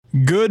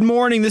Good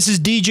morning. This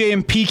is DJ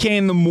and PK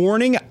in the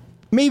morning.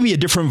 Maybe a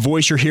different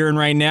voice you're hearing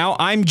right now.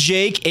 I'm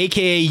Jake,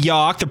 a.k.a.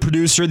 Yock, the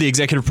producer, the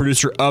executive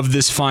producer of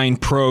this fine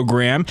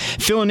program.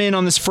 Filling in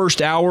on this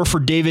first hour for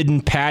David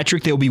and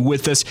Patrick. They'll be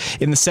with us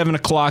in the 7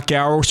 o'clock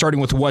hour. We're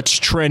starting with what's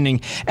trending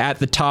at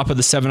the top of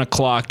the 7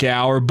 o'clock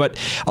hour. But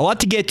a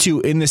lot to get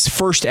to in this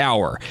first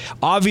hour.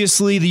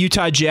 Obviously, the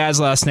Utah Jazz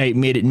last night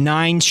made it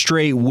 9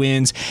 straight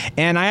wins.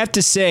 And I have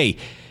to say,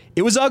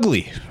 it was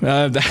ugly.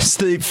 That's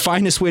the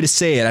finest way to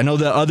say it. I know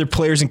that other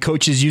players and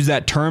coaches use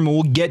that term, and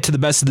we'll get to the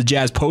Best of the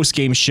Jazz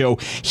postgame show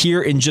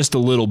here in just a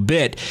little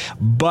bit.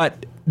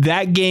 But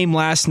that game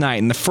last night,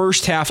 in the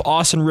first half,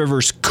 Austin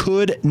Rivers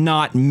could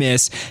not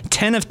miss.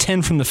 10 of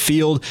 10 from the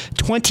field,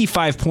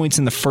 25 points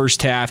in the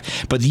first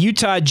half. But the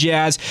Utah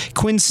Jazz,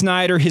 Quinn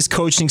Snyder, his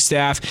coaching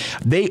staff,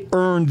 they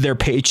earned their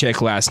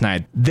paycheck last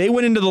night. They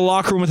went into the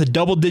locker room with a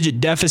double-digit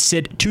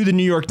deficit to the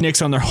New York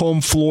Knicks on their home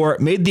floor,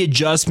 made the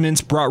adjustments,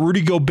 brought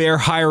Rudy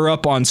Gobert higher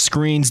up on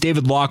screens.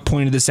 David Locke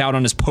pointed this out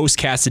on his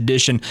postcast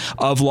edition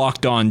of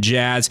Locked On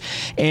Jazz.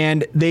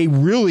 And they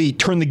really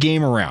turned the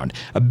game around.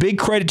 A big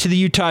credit to the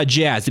Utah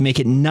Jazz. They make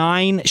it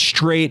 9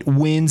 straight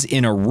wins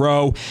in a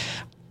row.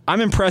 I'm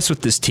impressed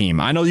with this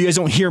team. I know you guys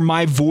don't hear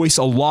my voice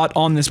a lot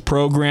on this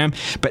program,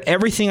 but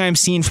everything I'm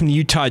seeing from the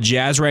Utah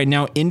Jazz right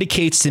now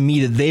indicates to me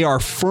that they are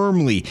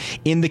firmly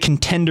in the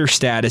contender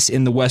status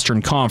in the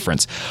Western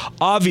Conference.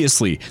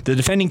 Obviously, the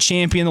defending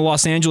champion, the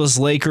Los Angeles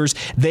Lakers,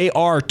 they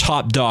are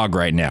top dog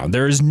right now.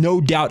 There is no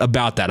doubt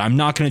about that. I'm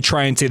not going to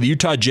try and say the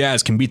Utah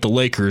Jazz can beat the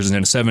Lakers in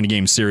a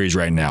 7-game series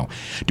right now.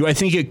 Do I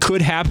think it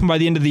could happen by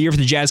the end of the year if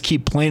the Jazz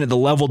keep playing at the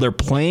level they're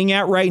playing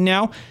at right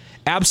now?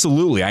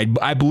 Absolutely.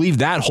 I believe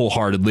that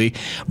wholeheartedly.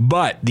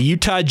 But the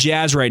Utah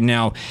Jazz right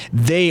now,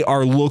 they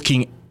are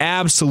looking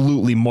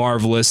absolutely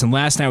marvelous. And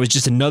last night was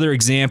just another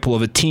example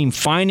of a team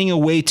finding a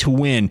way to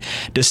win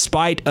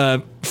despite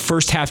a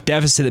first half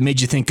deficit that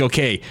made you think,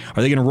 okay,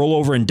 are they going to roll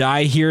over and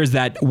die here? Is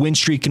that win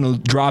streak going to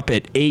drop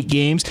at 8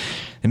 games?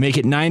 They make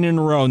it 9 in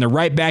a row, and they're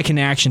right back in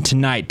action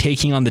tonight,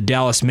 taking on the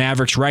Dallas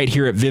Mavericks right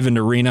here at Vivint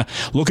Arena.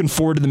 Looking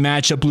forward to the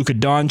matchup. Luka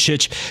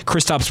Doncic,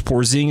 Kristaps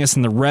Porzingis,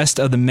 and the rest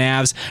of the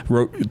Mavs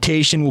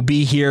rotation will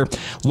be here.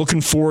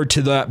 Looking forward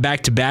to the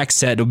back-to-back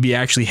set. It'll be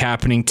actually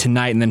happening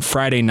tonight and then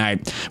Friday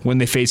night when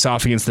they face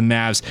off against the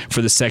Mavs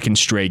for the second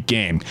straight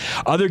game.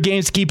 Other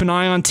games to keep an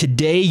eye on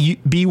today.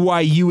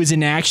 BYU is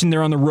in action.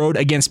 They're on the road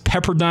against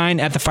Pepperdine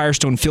at the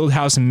Firestone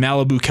Fieldhouse in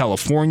Malibu,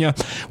 California.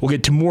 We'll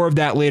get to more of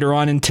that later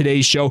on in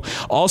today's show.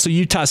 Also,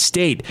 Utah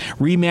State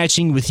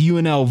rematching with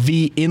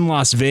UNLV in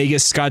Las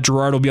Vegas. Scott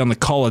Gerard will be on the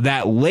call of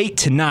that late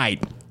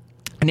tonight.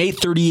 An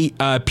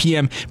 8:30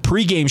 p.m.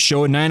 pregame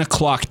show, a 9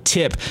 o'clock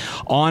tip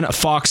on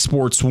Fox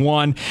Sports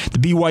 1. The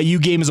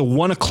BYU game is a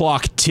 1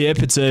 o'clock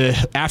tip. It's an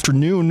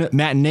afternoon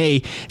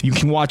matinee. You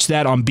can watch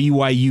that on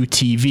BYU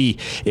TV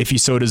if you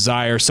so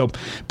desire. So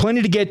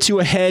plenty to get to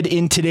ahead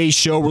in today's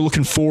show. We're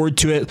looking forward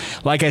to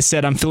it. Like I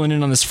said, I'm filling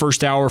in on this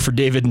first hour for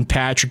David and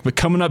Patrick. But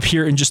coming up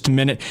here in just a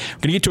minute,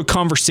 we're going to get to a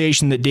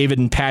conversation that David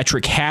and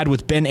Patrick had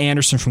with Ben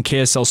Anderson from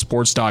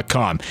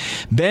KSLSports.com.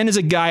 Ben is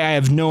a guy I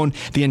have known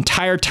the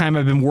entire time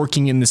I've been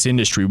working in this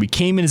industry. We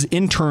came in as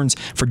interns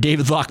for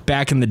David Locke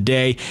back in the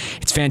day.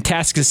 It's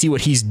fantastic to see what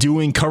he's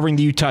doing, covering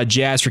the Utah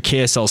Jazz for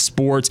KSL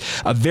Sports.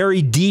 A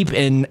very deep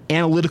and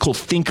analytical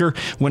thinker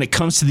when it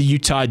comes to the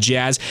Utah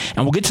Jazz.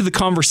 And we'll get to the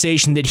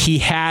conversation that he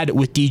had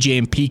with DJ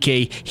and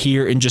PK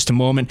here in just a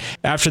moment.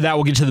 After that,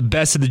 we'll get to the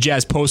Best of the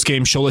Jazz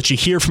postgame show. Let you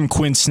hear from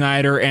Quinn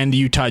Snyder and the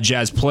Utah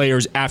Jazz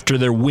players after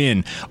their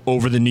win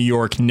over the New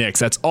York Knicks.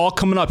 That's all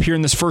coming up here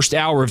in this first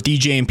hour of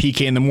DJ and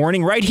PK in the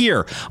morning, right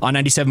here on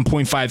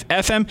 97.5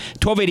 FM,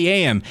 1280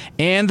 AM,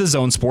 and the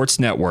Zone Sports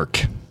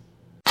Network.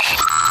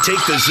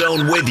 Take the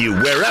Zone with you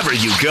wherever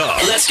you go.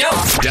 Let's go.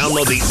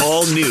 Download the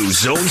all-new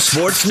Zone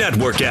Sports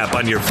Network app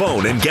on your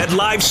phone and get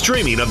live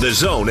streaming of the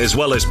Zone as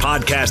well as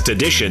podcast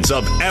editions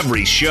of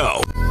every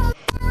show.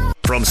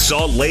 From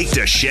Salt Lake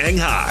to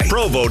Shanghai,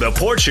 Provo to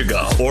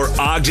Portugal, or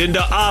Ogden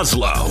to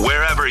Oslo,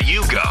 wherever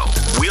you go,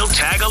 we'll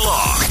tag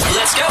along.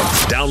 Let's go.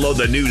 Download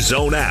the new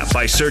Zone app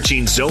by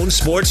searching Zone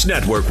Sports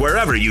Network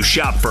wherever you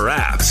shop for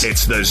apps.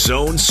 It's the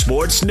Zone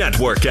Sports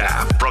Network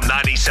app from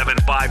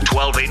 97.5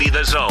 1280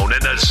 The Zone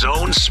and the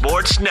Zone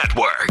Sports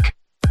Network.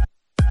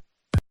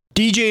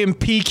 DJ and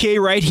PK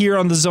right here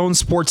on the Zone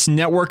Sports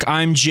Network.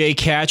 I'm Jay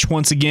Catch.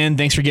 Once again,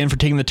 thanks again for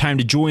taking the time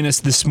to join us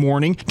this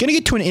morning. Going to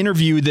get to an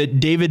interview that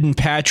David and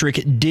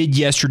Patrick did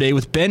yesterday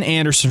with Ben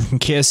Anderson from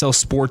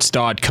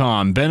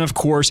KSLSports.com. Ben, of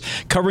course,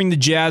 covering the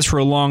Jazz for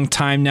a long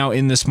time now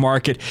in this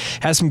market,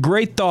 has some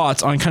great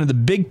thoughts on kind of the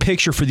big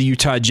picture for the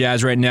Utah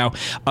Jazz right now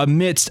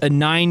amidst a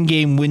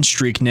 9-game win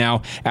streak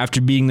now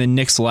after beating the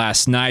Knicks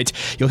last night.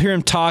 You'll hear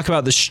him talk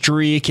about the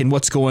streak and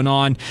what's going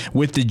on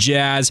with the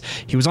Jazz.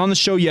 He was on the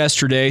show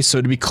yesterday, so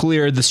to be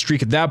clear, the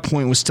streak at that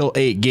point was still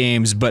 8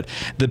 games, but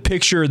the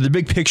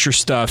big picture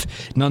stuff,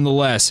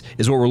 nonetheless,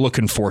 is what we're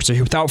looking for. So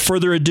without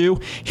further ado,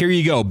 here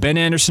you go. Ben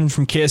Anderson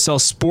from KSL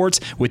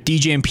Sports with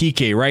DJ and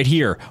PK right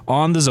here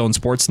on the Zone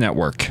Sports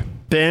Network.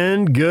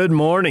 Ben, good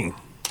morning.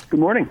 Good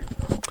morning.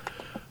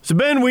 So,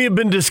 Ben, we have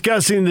been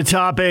discussing the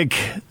topic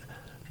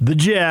The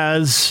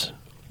Jazz,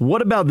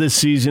 what about this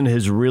season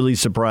has really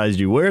surprised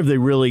you? Where have they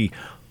really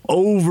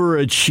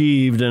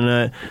overachieved? And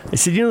I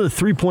said, the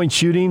three-point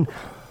shooting,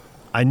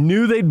 I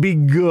knew they'd be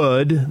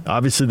good.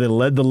 Obviously, they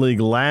led the league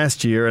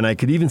last year, and I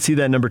could even see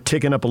that number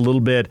ticking up a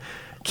little bit.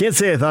 Can't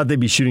say I thought they'd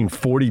be shooting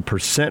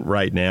 40%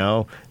 right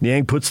now.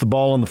 Niang puts the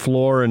ball on the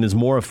floor and is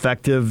more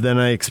effective than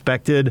I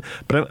expected.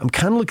 But I'm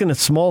kind of looking at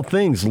small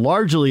things.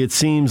 Largely, it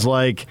seems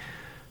like,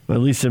 at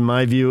least in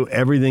my view,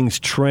 everything's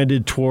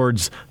trended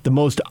towards the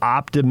most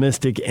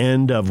optimistic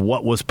end of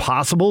what was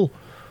possible.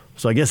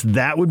 So I guess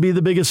that would be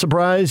the biggest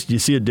surprise. Do you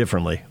see it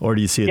differently, or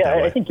do you see it that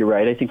way? Yeah, I think you're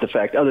right. I think the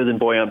fact, other than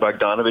Bojan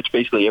Bogdanovic,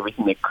 basically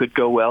everything that could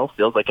go well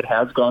feels like it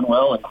has gone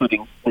well,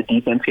 including the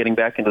defense getting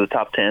back into the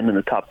top 10 and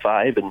the top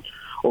 5. And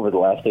over the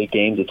last 8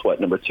 games, it's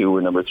number 2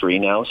 or number 3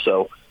 now.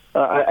 So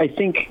I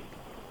think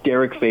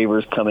Derek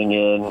Favors coming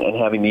in and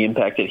having the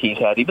impact that he's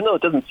had, even though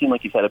it doesn't seem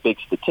like he's had a big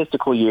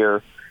statistical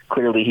year,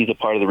 clearly he's a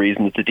part of the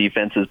reason that the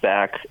defense is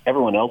back.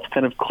 Everyone else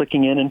kind of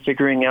clicking in and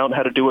figuring out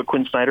how to do what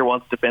Quinn Snyder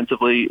wants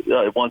defensively,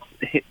 wants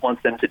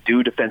them to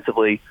do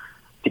defensively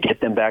to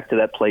get them back to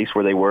that place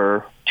where they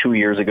were 2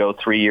 years ago,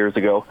 3 years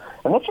ago.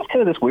 And that's just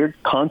kind of this weird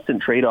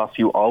constant trade-off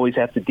you always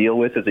have to deal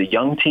with as a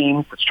young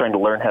team that's trying to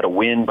learn how to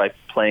win by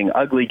playing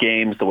ugly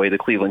games the way the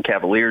Cleveland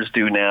Cavaliers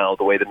do now,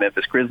 the way the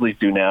Memphis Grizzlies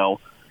do now.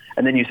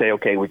 And then you say,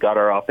 okay, we got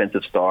our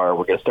offensive star.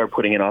 We're going to start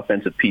putting in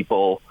offensive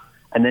people.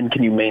 And then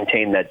can you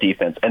maintain that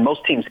defense? And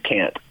most teams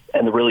can't.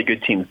 And the really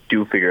good teams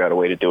do figure out a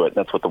way to do it. And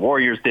that's what the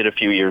Warriors did a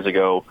few years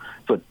ago.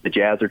 It's what the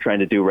Jazz are trying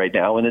to do right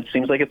now. And it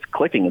seems like it's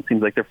clicking. It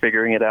seems like they're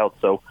figuring it out.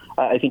 So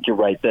I think you're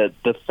right. The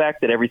fact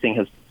that everything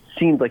has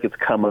seemed like it's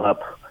come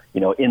up,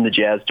 in the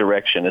Jazz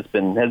direction has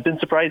been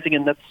surprising.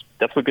 And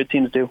that's what good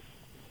teams do.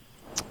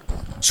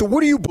 So what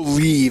do you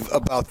believe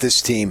about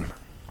this team?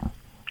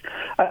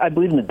 I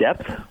believe in the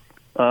depth.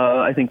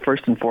 I think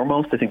first and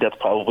foremost, I think that's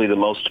probably the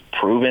most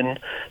proven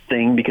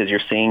thing because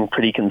you're seeing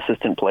pretty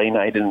consistent play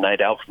night in and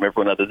night out from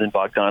everyone other than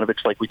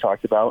Bogdanovic, like we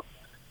talked about.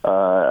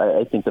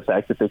 I think the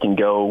fact that they can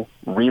go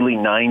really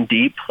 9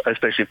 deep,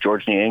 especially if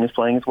George Niang is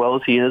playing as well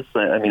as he is,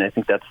 I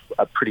think that's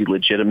a pretty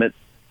legitimate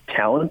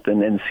talent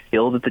and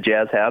skill that the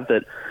Jazz have.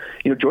 That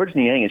George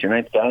Niang is your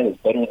 9th guy and is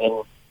better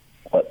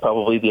than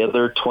probably the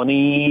other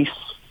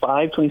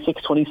 25,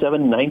 26,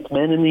 27 9th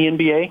men in the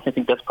NBA. I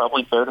think that's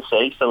probably fair to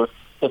say. So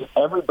if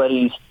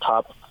everybody's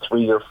top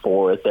 3 or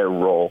 4 at their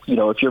role,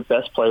 if your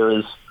best player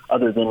is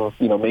other than,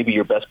 maybe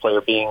your best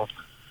player being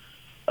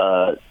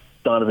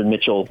Donovan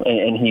Mitchell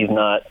and he's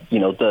not,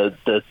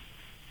 the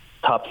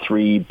top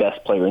 3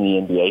 best player in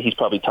the NBA, he's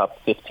probably top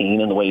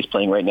 15 in the way he's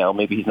playing right now.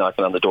 Maybe he's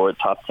knocking on the door at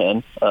top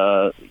 10.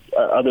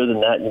 Other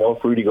than that,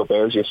 if Rudy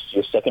Gobert is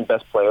your second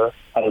best player,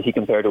 how does he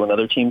compare to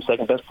another team's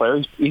second best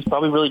player? He's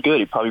probably really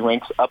good. He probably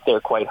ranks up there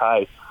quite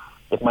high.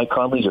 If Mike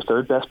Conley's your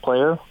 3rd best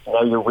player,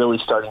 now you're really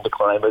starting to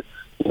climb it.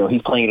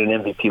 He's playing at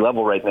an MVP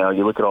level right now.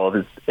 You look at all of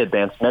his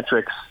advanced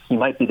metrics, he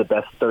might be the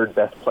 3rd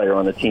best player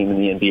on the team in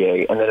the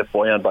NBA. And then if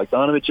Bojan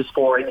Bogdanovic is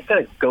 4, and you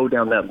kind of go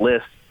down that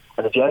list,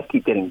 and the Jazz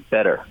keep getting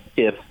better.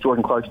 If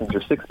Jordan Clarkson's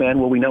your 6th man,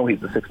 well, we know he's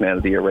the 6th man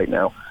of the year right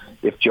now.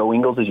 If Joe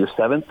Ingles is your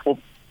 7th, well,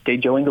 okay,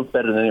 Joe Ingles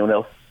better than anyone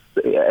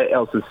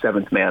else's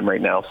 7th man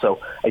right now.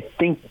 So I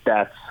think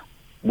that's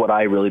what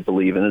I really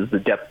believe in, is the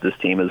depth of this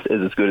team is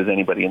as good as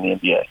anybody in the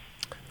NBA.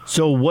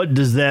 So what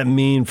does that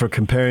mean for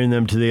comparing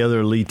them to the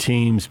other elite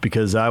teams?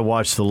 Because I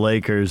watch the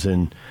Lakers,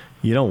 and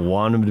you don't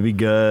want them to be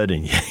good,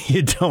 and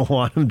you don't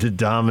want them to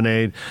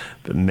dominate.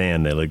 But,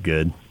 man, they look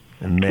good.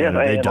 And, man,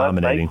 are they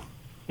dominating.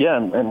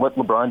 And what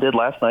LeBron did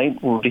last night,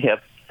 he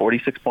had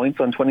 46 points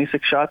on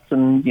 26 shots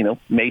and,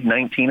 made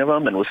 19 of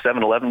them and was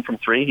 7-11 from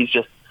 3. He's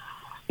just,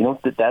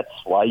 that's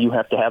why you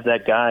have to have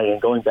that guy.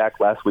 And going back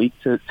last week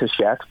to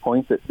Shaq's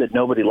point that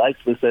nobody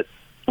liked was that,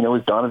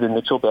 is Donovan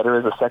Mitchell better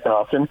as a second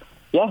option?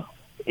 Yeah.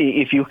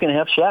 If you can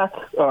have Shaq,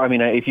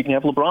 if you can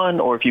have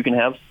LeBron, or if you can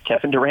have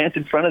Kevin Durant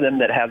in front of them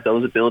that have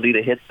those ability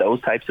to hit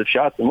those types of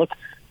shots. And look,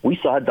 we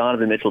saw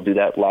Donovan Mitchell do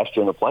that last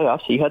year in the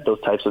playoffs. He had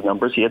those types of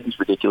numbers. He had these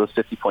ridiculous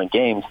 50-point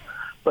games.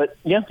 But,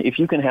 yeah, if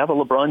you can have a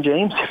LeBron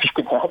James, if you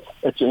can have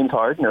a James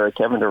Harden or a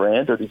Kevin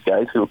Durant or these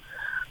guys who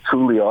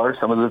truly are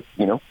some of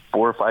the,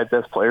 4 or 5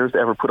 best players to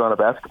ever put on a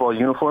basketball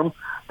uniform,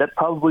 that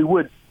probably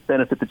would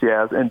benefit the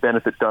Jazz and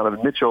benefit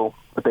Donovan Mitchell,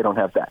 but they don't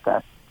have that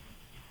guy.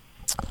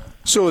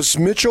 So is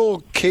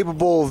Mitchell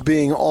capable of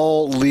being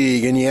all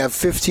league? And you have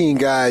 15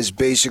 guys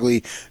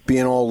basically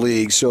being all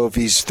league. So if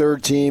he's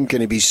 3rd team,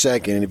 can he be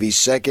 2nd? And if he's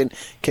 2nd,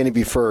 can he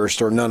be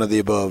 1st, or none of the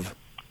above?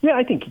 Yeah,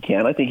 I think he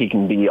can. I think he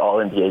can be all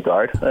NBA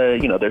guard.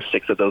 There's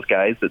 6 of those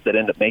guys that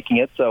end up making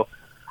it. So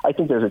I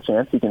think there's a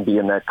chance he can be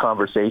in that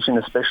conversation,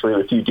 especially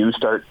if you do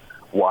start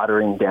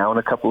watering down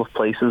a couple of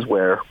places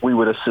where we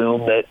would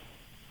assume that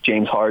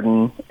James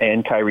Harden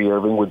and Kyrie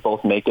Irving would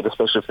both make it,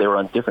 especially if they were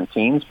on different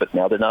teams. But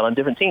now they're not on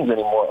different teams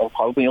anymore, and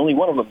probably only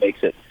one of them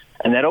makes it.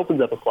 And that opens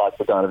up a slot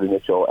for Donovan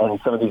Mitchell and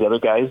some of these other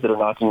guys that are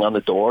knocking on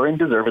the door, and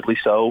deservedly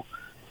so.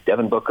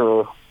 Devin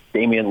Booker,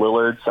 Damian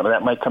Lillard, some of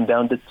that might come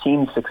down to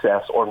team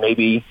success, or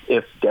maybe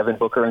if Devin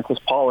Booker and Chris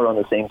Paul are on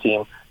the same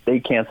team, they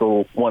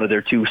cancel one of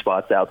their 2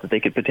 spots out that they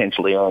could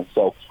potentially earn.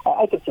 So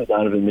I could see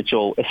Donovan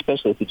Mitchell,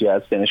 especially if the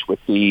Jazz finish with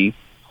the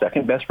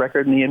second best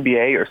record in the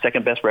NBA or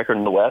second best record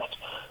in the West.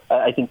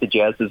 I think the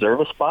Jazz deserve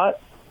a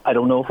spot. I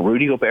don't know if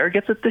Rudy Gobert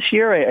gets it this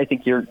year. I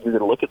think you're going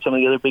to look at some of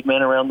the other big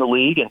men around the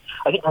league, and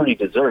I think Rudy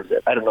deserves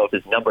it. I don't know if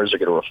his numbers are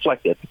going to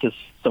reflect it because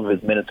some of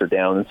his minutes are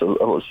down and so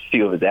a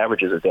few of his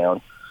averages are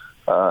down.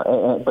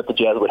 But the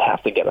Jazz would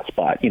have to get a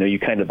spot. You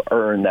kind of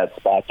earn that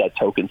spot, that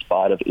token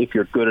spot of if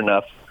you're good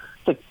enough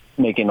to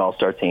make an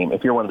all-star team.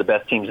 If you're one of the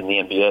best teams in the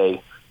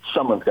NBA,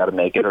 someone's got to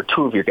make it, or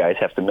 2 of your guys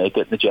have to make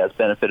it. The Jazz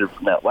benefited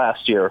from that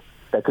last year.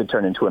 That could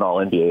turn into an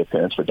all-NBA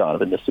appearance for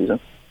Donovan this season.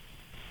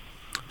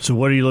 So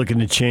what are you looking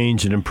to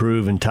change and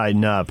improve and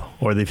tighten up,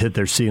 or they've hit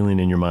their ceiling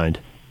in your mind?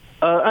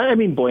 I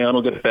mean, Bojan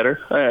will get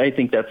better. I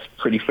think that's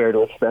pretty fair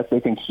to expect.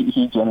 I think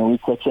he generally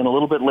clicks in a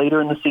little bit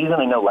later in the season.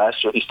 I know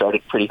last year he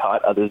started pretty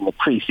hot other than the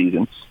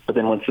preseason, but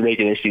then once the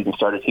regular season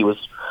started, he was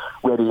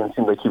ready and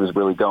seemed like he was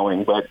really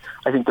going. But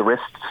I think the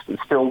wrist is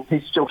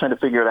he's still trying to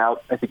figure it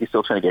out. I think he's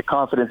still trying to get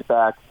confidence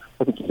back.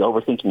 I think he's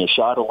overthinking his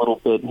shot a little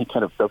bit, and he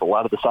kind of does a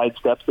lot of the side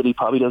steps that he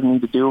probably doesn't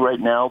need to do right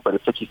now, but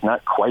it's like he's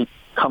not quite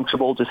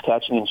comfortable just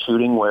catching and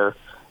shooting where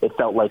it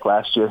felt like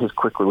last year his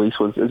quick release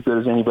was as good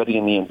as anybody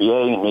in the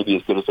NBA and maybe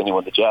as good as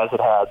anyone the Jazz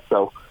had.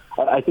 So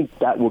I think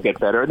that will get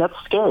better, and that's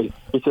scary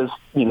because,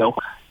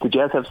 the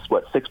Jazz have,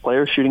 6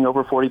 players shooting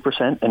over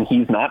 40%, and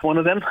he's not one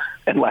of them.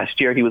 And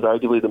last year he was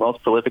arguably the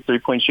most prolific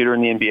three-point shooter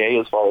in the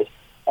NBA as far as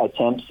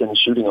attempts and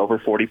shooting over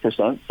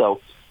 40%.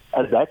 So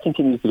as that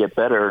continues to get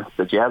better,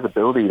 the Jazz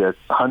ability to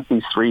hunt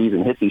these threes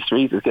and hit these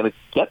threes is going to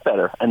get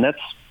better, and that's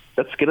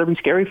going to be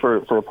scary for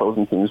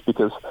opposing teams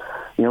because,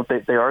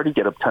 they already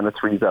get a ton of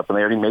threes up and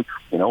they already make,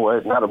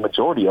 not a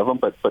majority of them,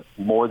 but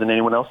more than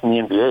anyone else in the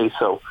NBA.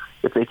 So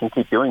if they can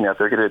keep doing that,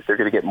 they're going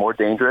to get more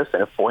dangerous.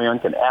 And if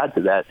Bojan can add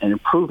to that and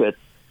improve it,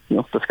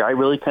 the sky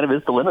really kind of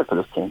is the limit for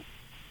this team.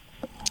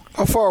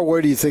 How far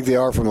away do you think they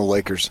are from the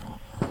Lakers?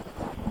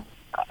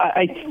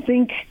 I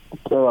think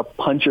they're a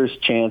puncher's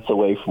chance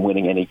away from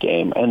winning any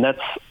game, and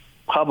that's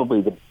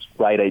probably the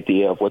right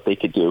idea of what they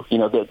could do.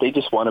 They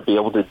just want to be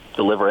able to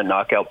deliver a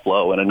knockout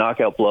blow, and a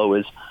knockout blow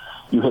is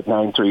you hit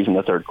 9 threes in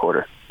the third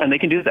quarter, and they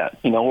can do that.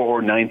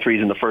 Or 9 threes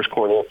in the first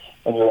quarter,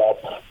 and you're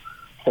up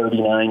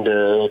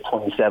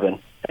 39-27,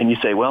 and you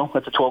say, well,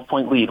 that's a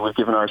 12-point lead. We've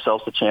given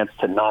ourselves a chance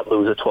to not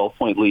lose a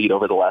 12-point lead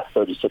over the last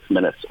 36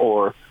 minutes,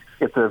 or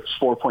it's a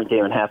 4-point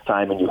game in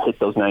halftime, and you hit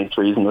those 9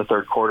 threes in the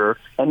third quarter,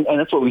 and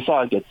that's what we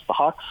saw against the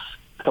Hawks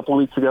a couple of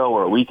weeks ago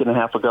or a week and a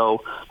half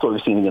ago. It's what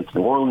we've seen against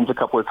New Orleans a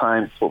couple of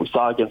times. It's what we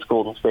saw against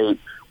Golden State,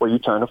 where you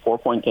turn a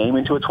 4-point game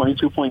into a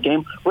 22-point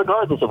game,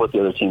 regardless of what the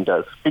other team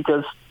does.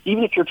 Because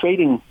even if you're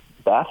trading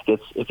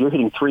baskets, if you're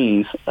hitting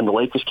threes and the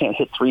Lakers can't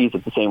hit threes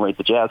at the same rate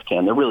the Jazz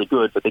can, they're really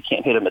good, but they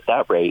can't hit them at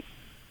that rate.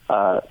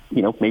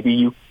 Maybe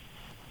you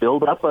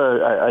build up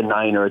a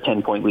 9 or a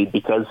 10-point lead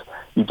because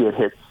you did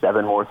hit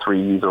 7 more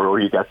threes or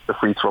you got the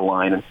free throw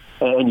line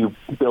and you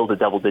build a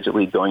double-digit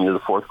lead going into the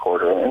fourth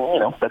quarter.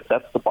 And,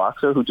 that's the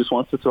boxer who just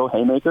wants to throw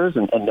haymakers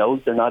and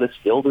knows they're not as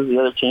skilled as the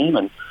other team.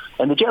 And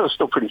the Jazz are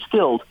still pretty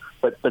skilled,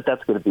 but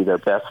that's going to be their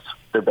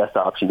best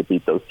option to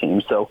beat those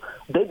teams. So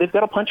they've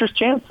got a puncher's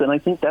chance, and I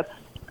think that's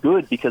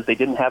good because they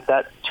didn't have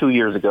that 2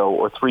 years ago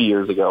or 3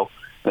 years ago,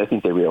 and I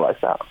think they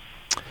realized that.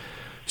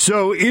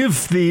 So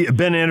if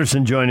Ben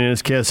Anderson joining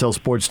us,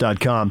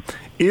 KSLSports.com,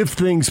 if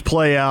things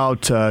play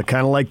out kind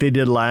of like they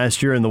did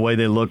last year and the way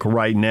they look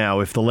right now,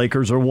 if the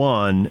Lakers are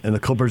 1 and the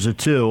Clippers are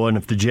 2, and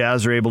if the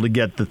Jazz are able to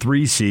get the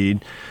 3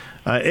 seed,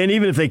 and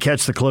even if they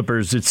catch the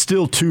Clippers, it's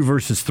still 2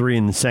 versus 3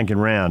 in the second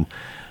round.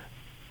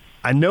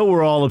 I know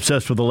we're all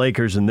obsessed with the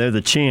Lakers and they're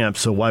the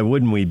champs, so why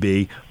wouldn't we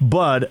be?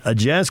 But a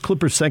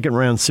Jazz-Clippers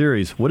second-round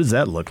series, what does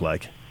that look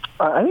like?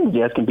 I think the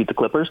Jazz can beat the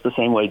Clippers the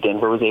same way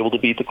Denver was able to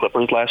beat the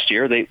Clippers last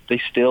year. They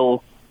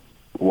still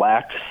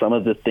lack some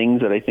of the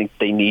things that I think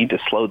they need to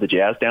slow the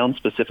Jazz down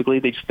specifically.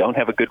 They just don't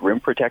have a good rim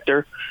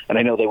protector. And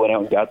I know they went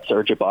out and got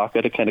Serge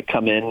Ibaka to kind of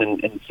come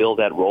in and fill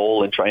that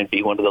role and try and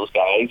be one of those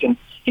guys. And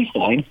he's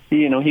fine.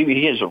 He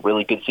has a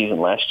really good season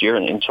last year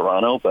in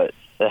Toronto, but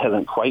that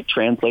hasn't quite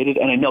translated.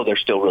 And I know they're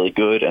still really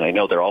good, and I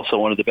know they're also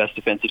one of the best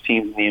defensive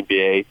teams in the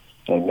NBA.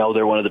 And I know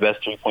they're one of the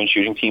best three-point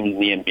shooting teams in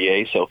the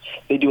NBA. So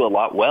they do a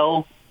lot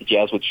well. The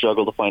Jazz would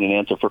struggle to find an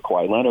answer for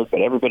Kawhi Leonard,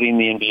 but everybody in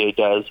the NBA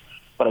does.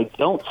 But I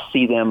don't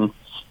see them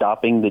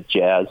stopping the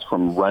Jazz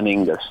from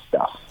running their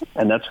stuff.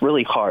 And that's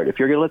really hard. If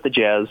you're going to let the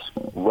Jazz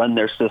run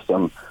their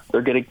system,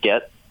 they're going to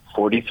get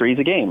 43s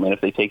a game. And if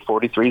they take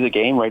 43s a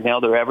game, right now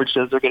their average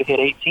says they're going to hit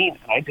 18.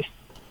 And I just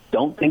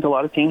don't think a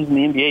lot of teams in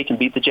the NBA can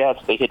beat the Jazz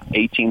if they hit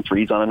 18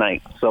 threes on a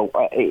night. So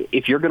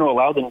if you're going to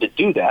allow them to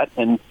do that,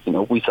 and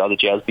we saw the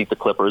Jazz beat the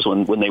Clippers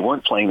when they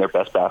weren't playing their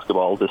best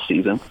basketball this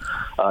season.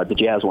 The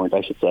Jazz weren't,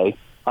 I should say.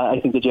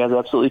 I think the Jazz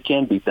absolutely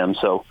can beat them.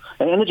 So,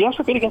 and the Jazz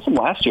were good against them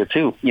last year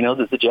too.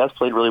 The Jazz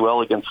played really well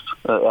against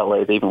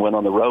LA. They even went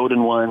on the road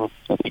and won.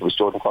 I think it was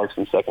Jordan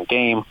Clarkson's second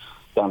game.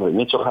 Donovan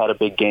Mitchell had a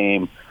big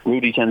game.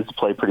 Rudy tends to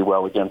play pretty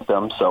well against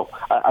them. So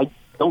I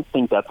don't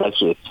think that's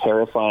actually a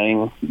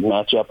terrifying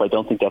matchup. I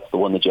don't think that's the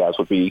one the Jazz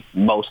would be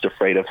most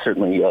afraid of.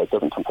 Certainly it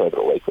doesn't compare to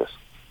the Lakers.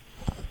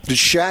 Did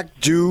Shaq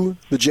do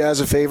the Jazz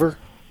a favor?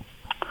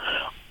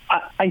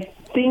 I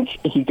think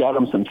he got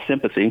him some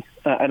sympathy.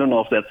 I don't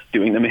know if that's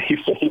doing them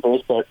any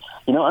favors, but,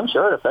 I'm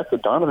sure it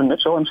affected Donovan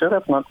Mitchell. I'm sure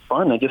that's not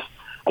fun.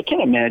 I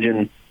can't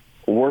imagine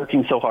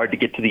working so hard to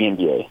get to the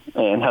NBA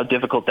and how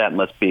difficult that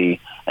must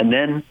be, and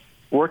then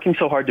working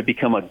so hard to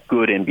become a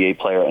good NBA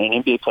player, and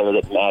an NBA player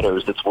that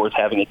matters, that's worth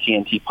having a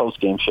TNT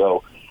postgame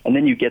show, and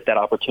then you get that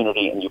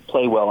opportunity and you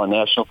play well on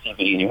national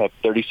TV and you have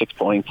 36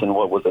 points and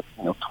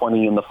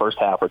 20 in the first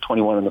half or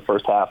 21 in the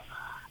first half,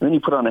 and then you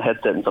put on a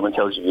headset and someone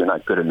tells you you're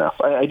not good enough.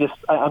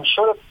 I'm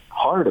sure that's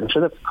hard. I'm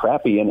sure that's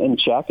crappy, and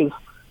Shaq is,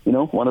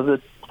 one of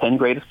the 10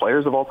 greatest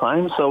players of all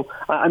time, so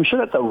I'm sure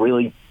that's a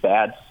really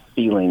bad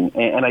feeling,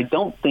 and I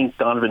don't think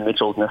Donovan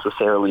Mitchell is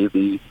necessarily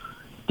the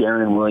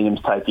Deron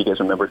Williams type. You guys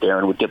remember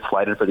Deron would get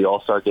slided for the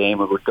All-Star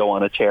game or would go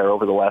on a tear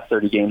over the last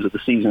 30 games of the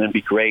season and be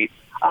great.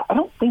 I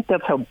don't think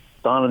that's how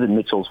Donovan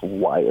Mitchell's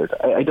wired.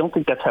 I don't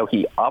think that's how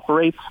he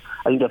operates.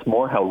 I think that's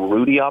more how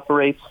Rudy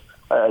operates.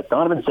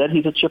 Donovan said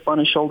he's a chip on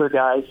his shoulder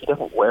guy. He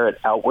doesn't wear it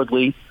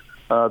outwardly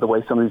the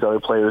way some of these other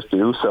players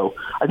do. So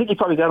I think he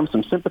probably got him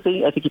some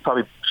sympathy. I think he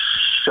probably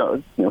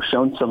shown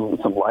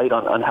some light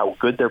on how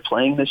good they're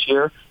playing this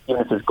year, even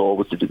if his goal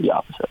was to do the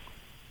opposite.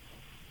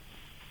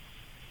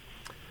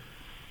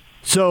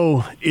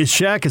 So is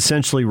Shaq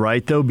essentially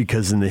right, though,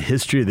 because in the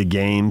history of the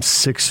game,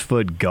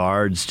 6-foot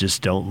guards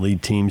just don't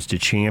lead teams to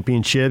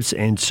championships?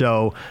 And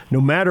so no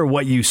matter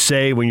what you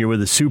say when you're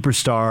with a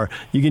superstar,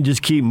 you can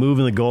just keep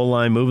moving the goal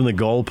line, moving the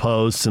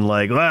goalposts,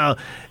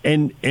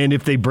 and and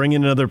if they bring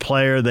in another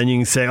player, then you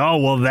can say, oh,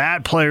 well,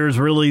 that player is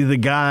really the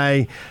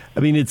guy. I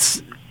mean,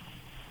 there's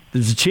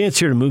a chance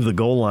here to move the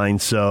goal line,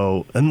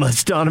 so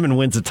unless Donovan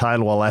wins a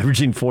title while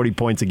averaging 40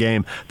 points a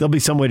game, there'll be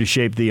some way to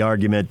shape the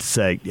argument to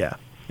say, yeah,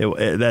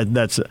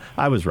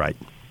 I was right.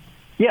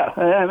 Yeah,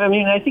 I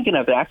mean, I think in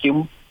a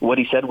vacuum, what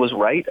he said was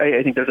right.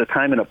 I think there's a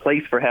time and a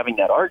place for having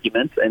that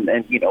argument, and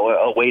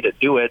a way to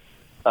do it,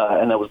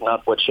 and that was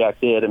not what Shaq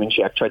did. I mean,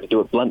 Shaq tried to do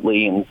it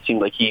bluntly, and it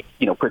seemed like he,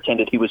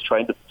 pretended he was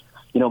trying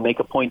to, make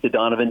a point to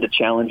Donovan to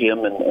challenge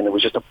him, and it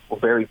was just a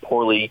very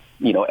poorly,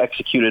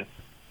 executed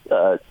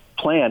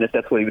plan, if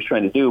that's what he was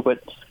trying to do.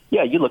 But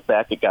yeah, you look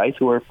back at guys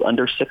who are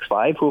under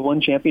 6'5", who have won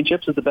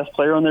championships as the best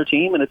player on their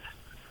team, and it's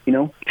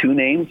 2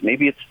 names,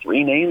 maybe it's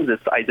 3 names.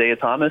 It's Isaiah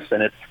Thomas,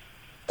 and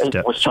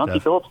was Chauncey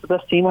Billups the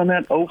best team on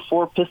that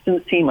 04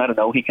 Pistons team? I don't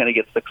know. He kind of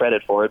gets the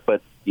credit for it,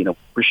 but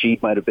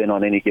Rasheed might have been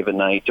on any given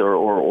night,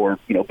 or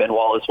Ben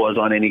Wallace was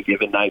on any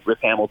given night.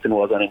 Rip Hamilton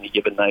was on any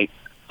given night.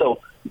 So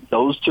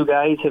those 2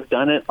 guys have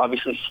done it.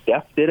 Obviously,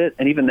 Steph did it,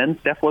 and even then,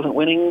 Steph wasn't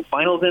winning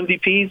Finals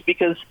MVPs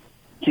because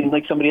it seemed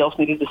like somebody else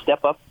needed to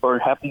step up or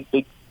have these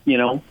big,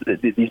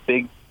 these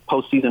big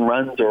postseason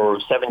runs or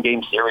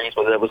 7-game series,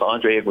 whether that was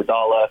Andre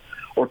Iguodala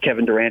or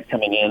Kevin Durant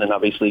coming in and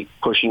obviously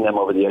pushing them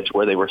over the edge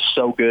where they were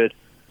so good.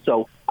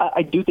 So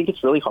I do think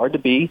it's really hard to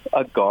be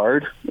a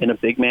guard in a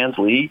big man's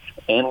league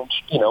and,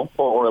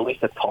 or at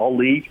least a tall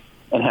league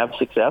and have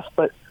success.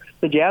 But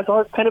the Jazz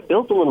are kind of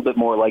built a little bit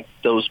more like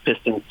those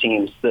Pistons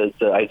teams, the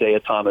Isaiah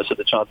Thomas or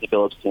the Chauncey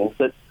Billups teams.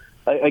 That,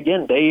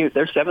 again, their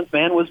 7th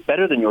man was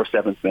better than your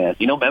 7th man.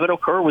 Mehmet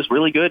Okur was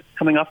really good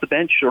coming off the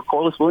bench, or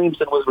Corliss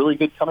Williamson was really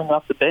good coming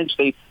off the bench.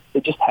 They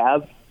just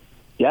have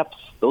depth.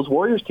 Those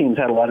Warriors teams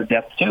had a lot of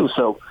depth too,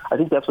 so I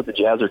think that's what the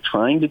Jazz are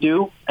trying to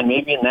do. And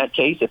maybe in that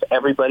case, if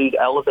everybody's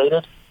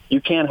elevated,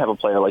 you can have a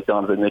player like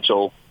Donovan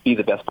Mitchell be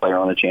the best player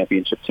on a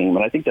championship team,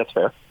 and I think that's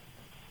fair.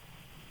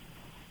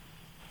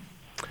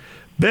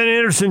 Ben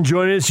Anderson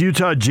joining us,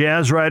 Utah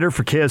Jazz writer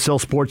for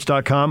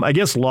KSLSports.com. I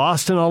guess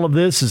lost in all of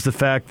this is the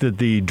fact that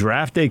the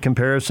draft day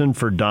comparison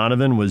for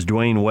Donovan was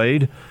Dwayne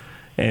Wade.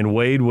 And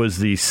Wade was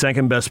the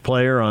second best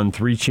player on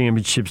 3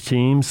 championship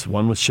teams,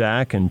 1 with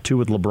Shaq and 2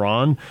 with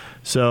LeBron.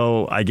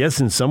 So I guess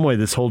in some way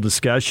this whole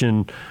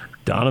discussion,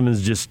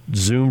 Donovan's just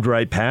zoomed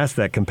right past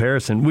that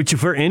comparison, which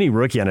for any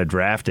rookie on a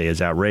draft day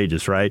is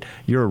outrageous, right?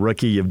 You're a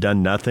rookie, you've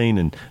done nothing,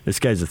 and this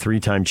guy's a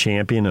 3-time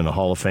champion and a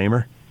Hall of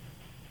Famer.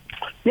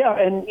 Yeah,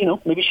 and,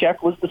 maybe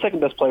Shaq was the second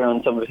best player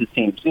on some of his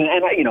teams.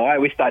 And I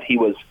always thought he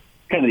was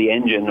kind of the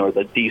engine or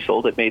the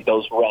diesel that made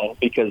those run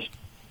because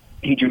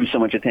he drew so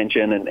much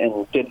attention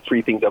and did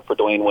free things up for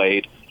Dwayne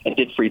Wade and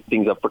did free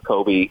things up for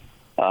Kobe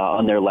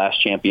on their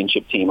last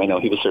championship team. I know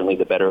he was certainly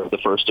the better of the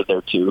first of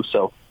their 2.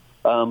 So,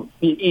 being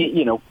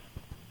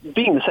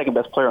the second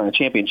best player on a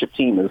championship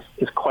team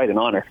is quite an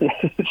honor.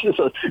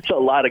 It's a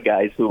lot of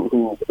guys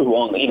who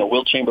own,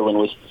 Will Chamberlain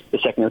was the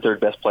second or third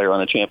best player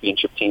on a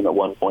championship team at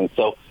one point.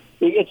 So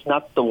it's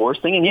not the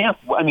worst thing. And yeah,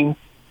 I mean,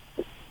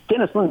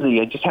 Dennis Lindsey,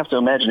 I just have to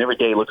imagine every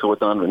day looks at what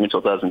Donovan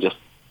Mitchell does and just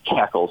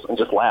cackles and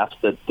just laughs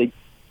that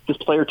this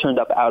player turned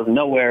up out of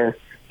nowhere.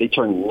 They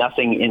turned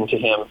nothing into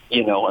him.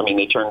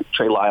 They turned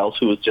Trey Lyles,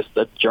 who was just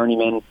a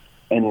journeyman,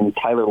 and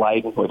Tyler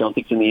Lydon, who I don't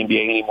think is in the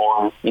NBA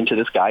anymore, into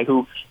this guy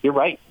who, you're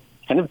right,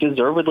 kind of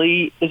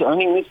deservedly is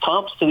earning these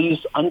comps to these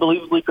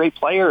unbelievably great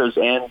players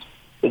and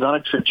is on a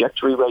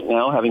trajectory right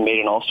now, having made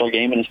an All-Star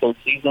game in his 3rd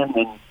season.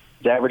 And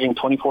He's averaging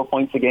 24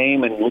 points a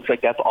game, and it looks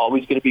like that's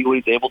always going to be what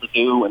he's able to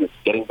do, and it's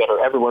getting better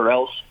everywhere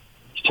else.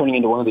 He's turning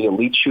into one of the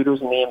elite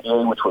shooters in the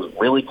NBA, which was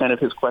really kind of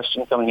his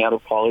question coming out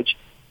of college.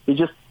 He's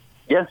just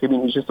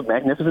a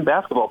magnificent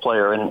basketball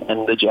player,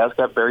 and the Jazz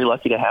got very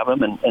lucky to have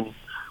him, and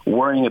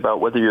worrying about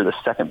whether you're the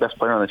second best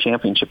player on the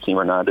championship team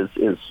or not is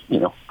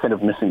kind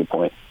of missing the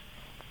point.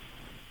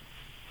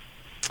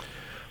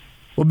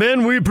 Well,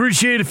 Ben, we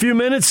appreciate a few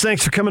minutes.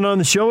 Thanks for coming on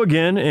the show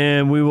again,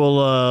 and we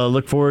will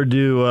look forward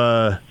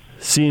to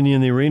seeing you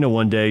in the arena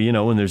one day,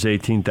 when there's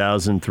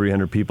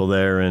 18,300 people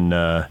there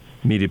and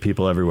media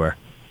people everywhere.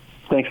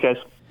 Thanks, guys.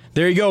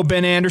 There you go,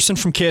 Ben Anderson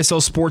from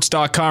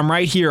KSLSports.com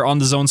right here on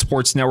the Zone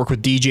Sports Network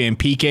with DJ and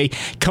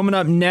PK. Coming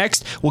up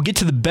next, we'll get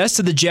to the best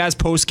of the Jazz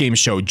postgame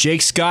show.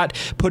 Jake Scott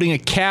putting a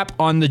cap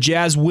on the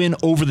Jazz win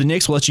over the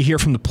Knicks. We'll let you hear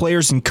from the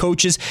players and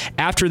coaches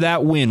after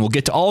that win. We'll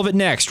get to all of it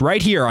next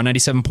right here on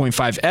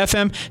 97.5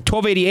 FM,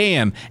 1280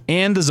 AM,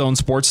 and the Zone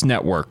Sports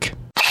Network.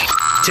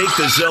 Take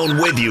the Zone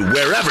with you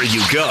wherever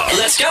you go.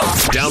 Let's go.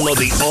 Download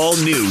the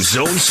all-new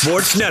Zone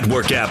Sports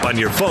Network app on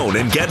your phone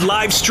and get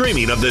live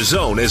streaming of the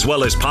Zone as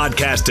well as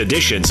podcast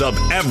editions of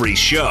every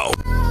show.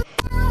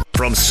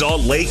 From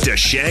Salt Lake to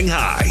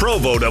Shanghai,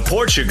 Provo to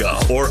Portugal,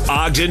 or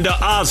Ogden to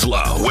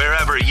Oslo,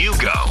 wherever you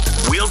go,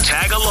 we'll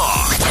tag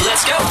along.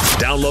 Let's go.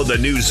 Download the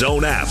new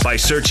Zone app by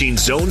searching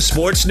Zone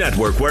Sports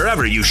Network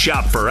wherever you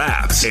shop for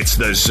apps. It's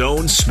the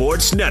Zone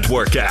Sports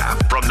Network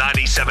app from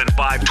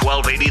 97.5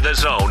 1280 The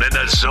Zone and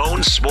the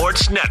Zone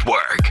Sports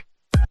Network.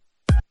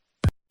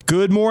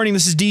 Good morning.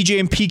 This is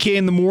DJ and PK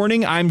in the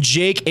morning. I'm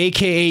Jake,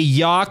 a.k.a.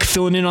 Yock,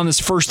 filling in on this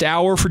first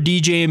hour for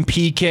DJ and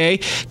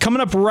PK.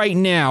 Coming up right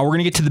now, we're going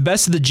to get to the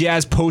best of the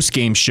Jazz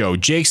postgame show.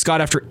 Jake Scott,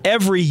 after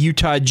every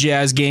Utah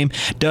Jazz game,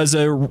 does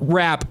a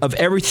wrap of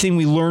everything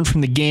we learned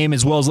from the game,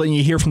 as well as letting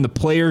you hear from the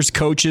players,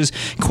 coaches,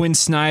 Quinn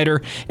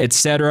Snyder,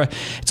 etc.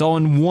 It's all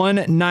in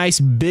one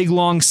nice, big,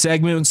 long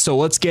segment, so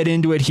let's get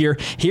into it here.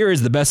 Here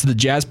is the best of the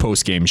Jazz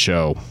postgame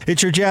show.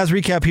 It's your Jazz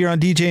recap here on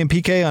DJ and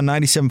PK on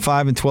 97.5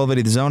 and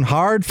 1280 The Zone.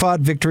 Hard-fought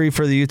victory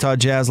for the Utah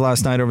Jazz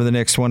last night over the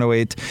Knicks,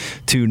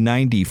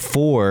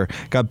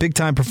 108-94. Got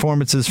big-time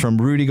performances from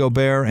Rudy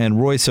Gobert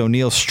and Royce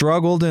O'Neal.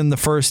 Struggled in the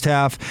first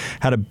half,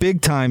 had a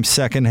big-time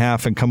second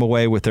half, and come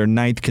away with their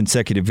 9th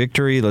consecutive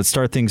victory. Let's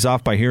start things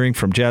off by hearing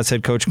from Jazz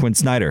head coach Quinn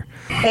Snyder.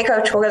 Hey,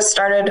 Coach. We'll get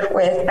started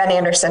with Ben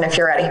Anderson if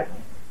you're ready.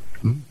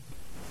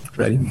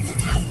 Ready.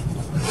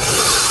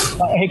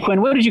 Hey,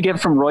 Quinn, what did you get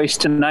from Royce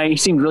tonight? He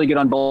seemed really good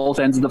on both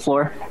ends of the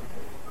floor.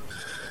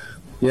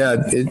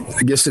 Yeah,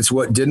 I guess it's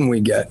what didn't we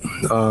get?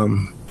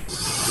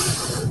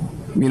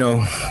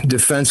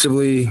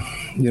 Defensively,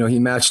 he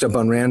matched up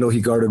on Randall.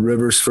 He guarded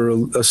Rivers for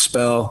a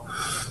spell.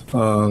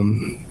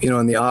 On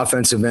the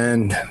offensive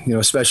end,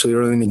 especially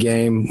early in the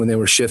game when they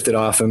were shifted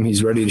off him,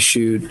 he's ready to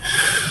shoot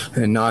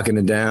and knocking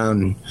it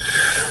down.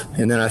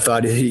 And then I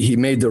thought he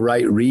made the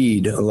right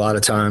read a lot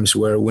of times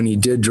where when he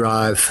did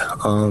drive,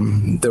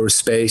 there was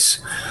space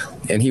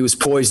and he was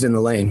poised in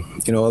the lane.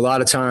 A lot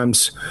of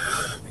times,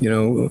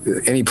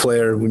 any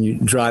player, when you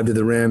drive to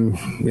the rim,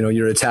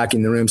 you're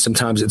attacking the rim.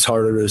 Sometimes it's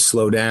harder to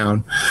slow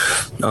down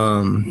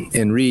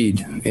and read.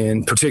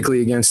 And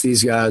particularly against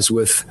these guys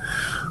with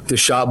the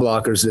shot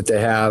blockers that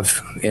they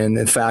have and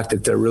the fact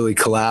that they're really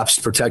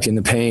collapsed protecting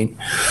the paint,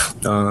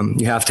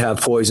 you have to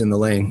have poise in the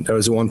lane. There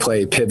was one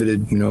play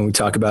pivoted, we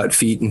talk about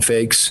feet and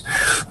fakes,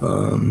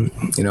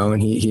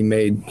 and he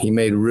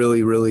made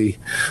really, really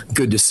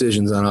good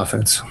decisions on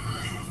offense.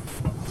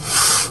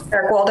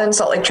 Eric Walden,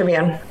 Salt Lake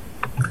Tribune.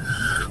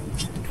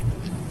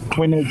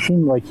 When it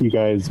seemed like you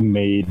guys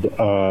made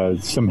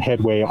some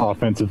headway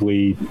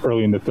offensively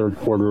early in the third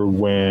quarter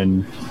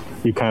when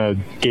you kind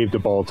of gave the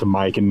ball to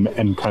Mike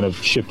and kind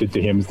of shifted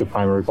to him as the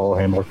primary ball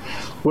handler,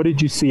 what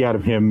did you see out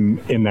of him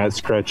in that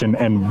stretch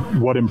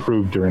and what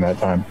improved during that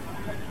time?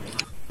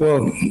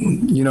 Well,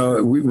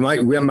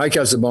 Mike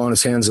has the ball in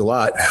his hands a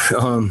lot.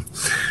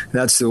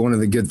 That's one of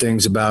the good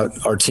things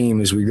about our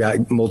team is we've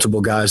got multiple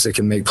guys that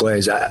can make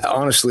plays.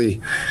 Honestly,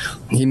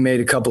 he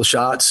made a couple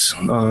shots.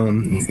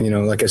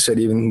 Like I said,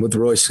 even with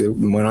Royce, it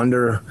went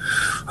under.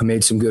 I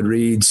made some good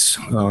reads.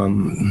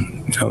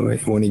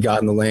 When he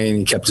got in the lane,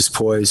 he kept his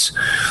poise.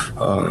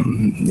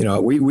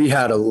 We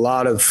had a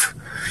lot of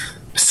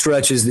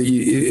stretches that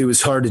it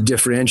was hard to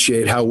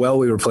differentiate how well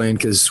we were playing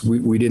because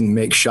we didn't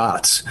make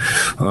shots.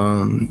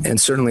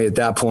 And certainly at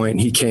that point,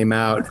 he came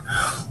out,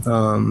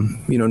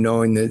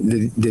 knowing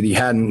that he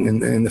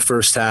hadn't in the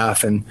first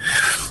half. And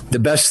the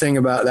best thing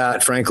about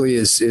that, frankly,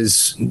 is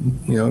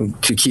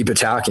to keep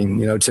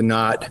attacking, to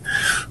not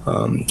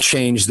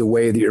change the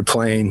way that you're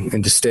playing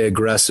and to stay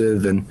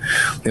aggressive. And,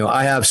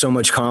 I have so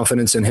much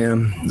confidence in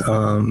him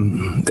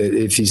that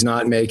if he's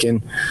not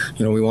making,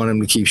 we want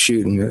him to keep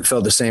shooting. It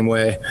felt the same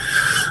way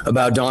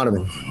about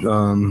Donovan.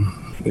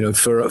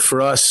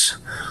 For us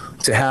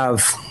to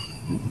have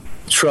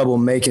trouble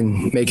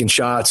making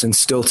shots and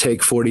still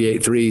take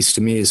 48 threes,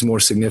 to me, is more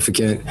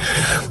significant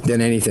than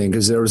anything,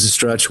 because there was a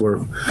stretch where,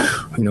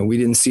 we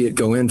didn't see it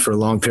go in for a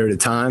long period of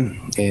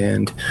time.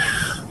 And,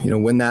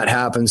 when that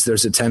happens,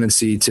 there's a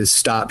tendency to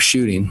stop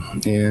shooting.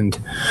 And,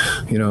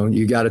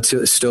 you got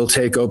to still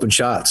take open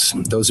shots.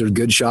 Those are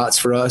good shots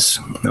for us.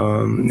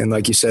 And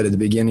like you said at the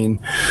beginning,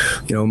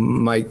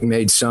 Mike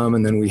made some,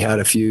 and then we had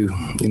a few,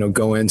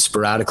 go in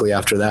sporadically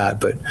after that.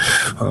 But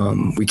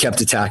we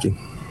kept attacking.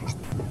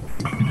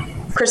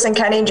 Kristen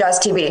Kenny, Jazz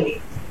TV.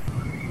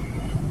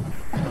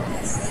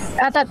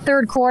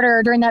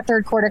 During that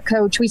third quarter,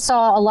 Coach, we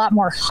saw a lot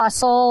more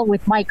hustle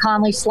with Mike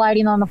Conley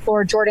sliding on the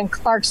floor, Jordan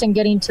Clarkson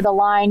getting to the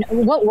line.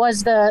 What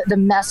was the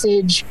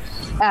message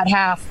at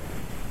half?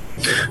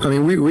 I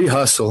mean, we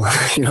hustle.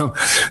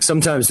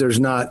 Sometimes there's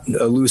not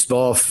a loose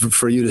ball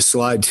for you to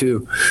slide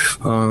to.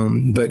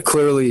 But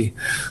clearly,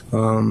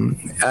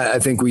 I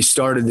think we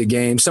started the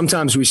game.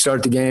 Sometimes we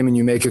start the game and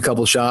you make a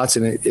couple shots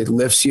and it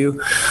lifts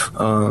you.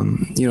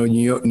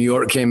 New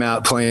York came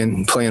out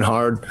playing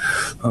hard.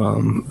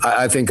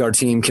 I think our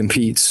team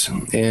competes,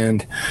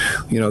 and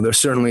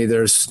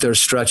there's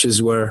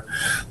stretches where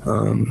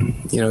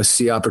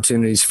see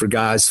opportunities for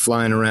guys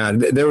flying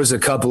around. There was a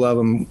couple of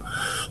them,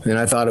 and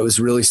I thought it was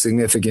really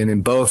significant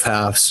in both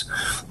halves,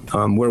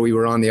 where we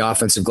were on the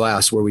offensive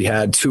glass, where we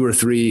had 2 or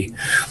 3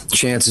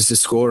 chances to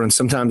score, and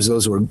sometimes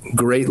those were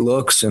great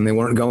looks and they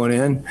weren't going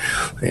in,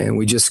 and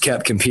we just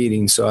kept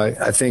competing. So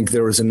I think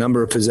there was a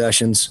number of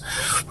possessions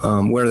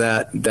where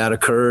that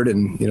occurred,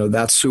 and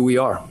that's who we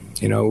are.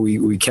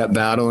 We kept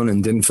battling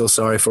and didn't feel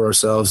sorry for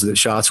ourselves that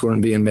shots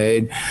weren't being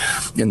made.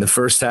 In the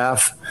first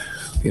half,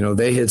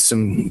 they hit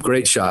some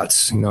great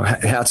shots.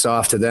 Hats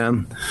off to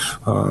them,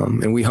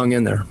 and we hung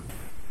in there.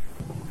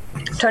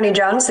 Tony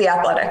Jones, The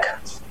Athletic.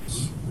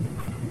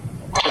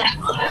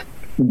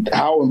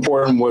 How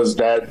important was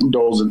that?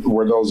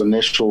 Those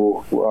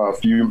initial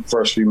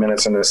first few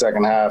minutes in the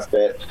second half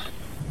that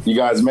you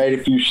guys made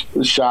a few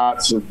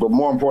shots, but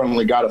more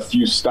importantly, got a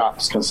few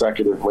stops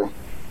consecutively?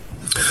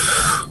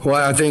 Well,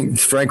 I think,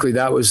 frankly,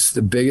 that was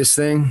the biggest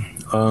thing.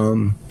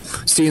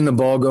 Seeing the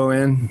ball go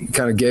in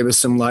kind of gave us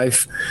some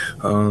life.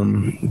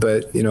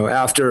 But,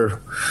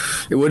 after,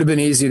 it would have been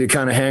easy to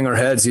kind of hang our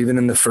heads even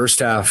in the first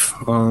half,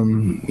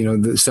 some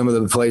of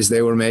the plays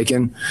they were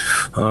making.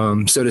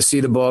 So to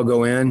see the ball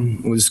go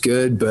in was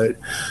good, but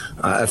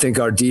I think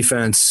our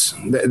defense,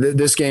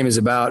 this game is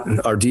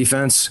about our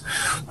defense,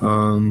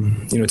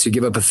 to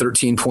give up a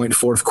 13-point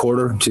fourth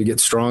quarter, to get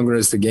stronger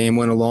as the game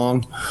went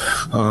along,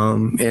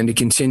 and to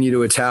continue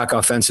to attack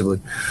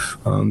offensively.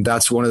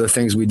 That's one of the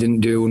things we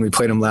didn't do when we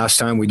played them last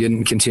time. We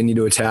didn't continue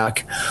to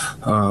attack.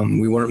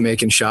 We weren't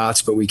making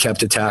shots, but we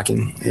kept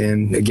attacking.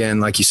 And again,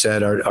 like you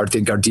said, I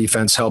think our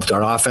defense helped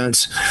our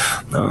offense.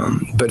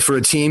 But for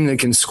a team that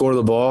can score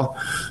the ball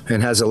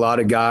and has a lot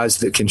of guys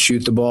that can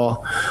shoot the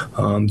ball,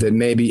 that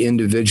maybe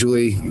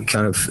individually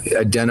kind of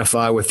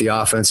identify with the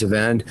offensive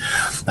end,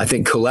 I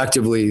think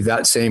collectively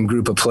that same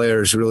group of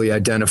players really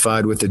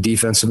identified with the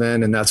defensive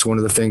end, and that's one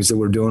of the things that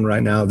we're doing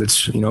right now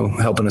that's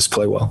helping us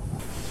play well.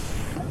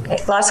 Okay,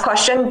 last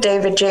question,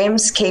 David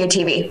James,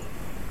 KUTV.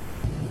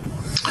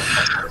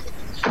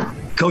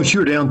 Coach, you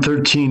were down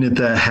 13 at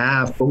the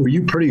half, but were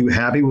you pretty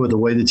happy with the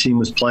way the team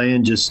was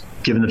playing, just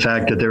given the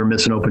fact that they were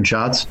missing open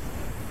shots?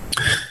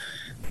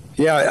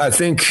 Yeah, I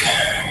think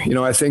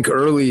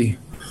early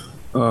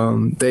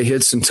they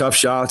hit some tough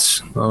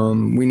shots.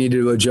 We needed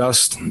to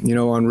adjust,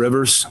 on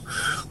Rivers.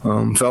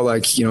 Felt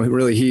like,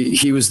 really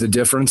he was the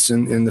difference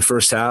in the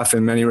first half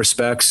in many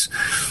respects.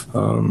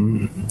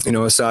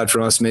 Aside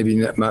from us maybe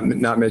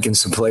not making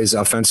some plays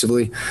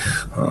offensively,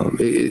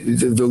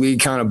 the league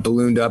kind of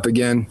ballooned up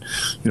again.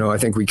 I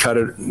think we cut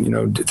it,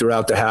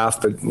 throughout the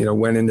half, but,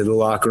 went into the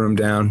locker room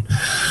down,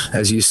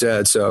 as you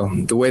said. So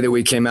the way that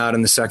we came out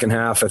in the second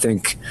half, I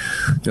think,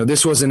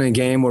 this wasn't a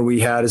game where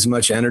we had as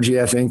much energy,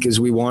 I think, as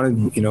we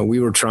wanted. We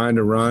were trying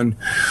to run,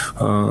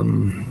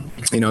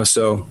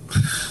 so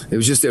it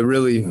was just a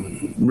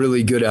really,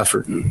 really good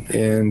effort.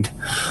 And,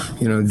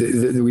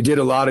 we did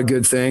a lot of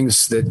good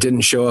things that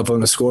didn't show up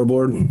on the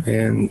scoreboard.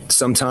 And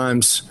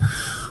sometimes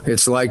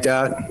it's like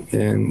that.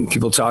 And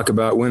people talk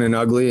about winning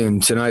ugly.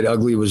 And tonight,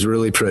 ugly was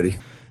really pretty.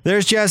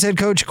 There's Jazz head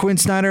coach Quinn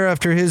Snyder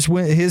after his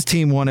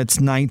team won its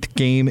 9th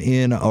game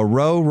in a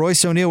row.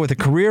 Royce O'Neal with a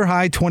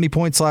career-high 20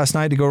 points last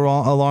night to go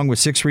along with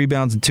 6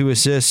 rebounds and 2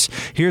 assists.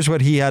 Here's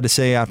what he had to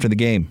say after the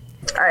game.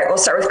 All right, we'll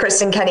start with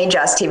Kristen Kenny,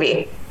 Jazz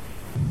TV.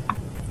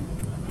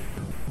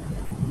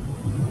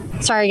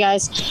 Sorry,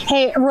 guys.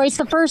 Hey, Royce,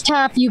 the first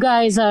half, you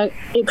guys, it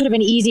could have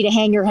been easy to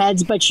hang your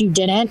heads, but you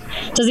didn't.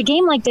 Does a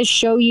game like this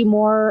show you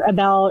more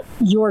about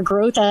your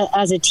growth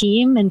as a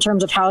team in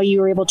terms of how you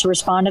were able to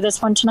respond to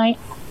this one tonight?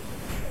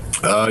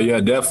 Yeah,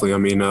 definitely. I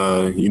mean,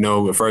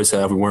 the first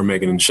half we weren't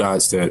making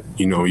shots that,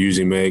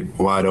 usually make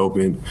wide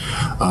open.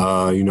 It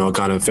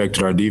kind of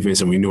affected our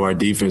defense, and we knew our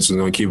defense was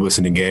going to keep us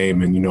in the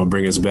game and,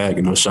 bring us back,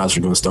 and those shots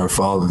were going to start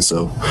falling.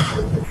 So,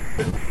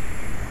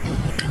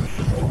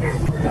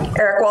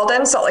 Eric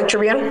Walden, Salt Lake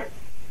Tribune.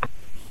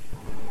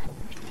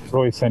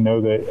 Royce, I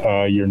know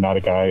that you're not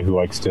a guy who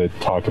likes to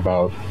talk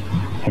about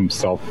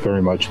himself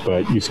very much,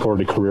 but you scored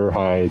a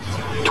career-high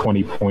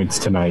 20 points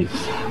tonight.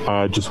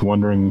 Just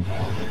wondering,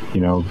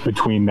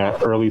 between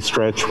that early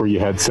stretch where you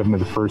had 7 of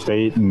the first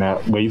 8 and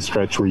that late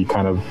stretch where you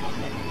kind of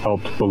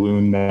helped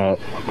balloon that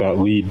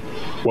lead,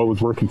 what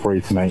was working for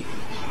you tonight?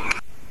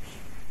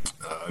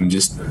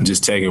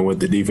 Just taking what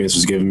the defense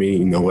was giving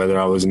me, whether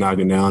I was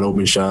knocking down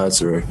open shots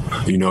or,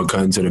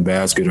 cutting to the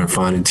basket or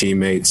finding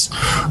teammates.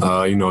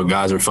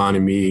 Guys were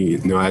finding me,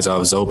 as I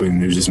was open,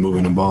 they were just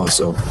moving the ball.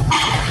 So.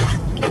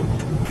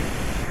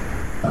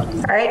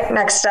 All right,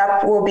 next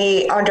up will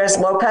be Andres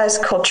Lopez,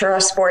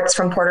 Cultura Sports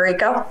from Puerto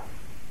Rico.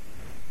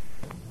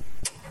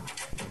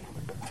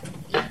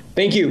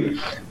 Thank you.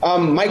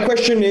 My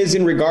question is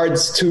in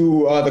regards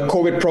to the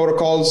COVID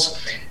protocols.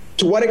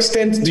 To what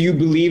extent do you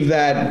believe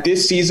that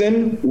this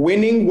season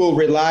winning will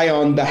rely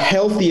on the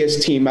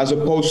healthiest team as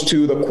opposed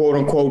to the quote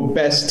unquote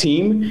best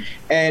team?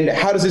 And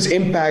how does this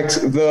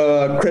impact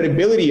the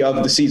credibility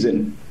of the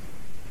season?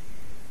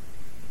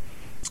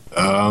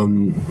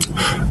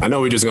 I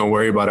know we're just going to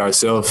worry about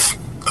ourselves,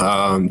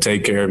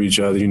 take care of each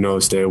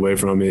other, stay away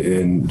from it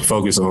and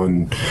focus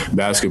on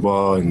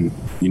basketball and,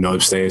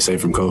 staying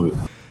safe from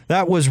COVID.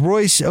 That was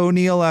Royce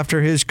O'Neal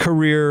after his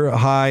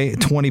career-high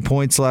 20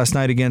 points last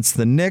night against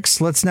the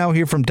Knicks. Let's now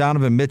hear from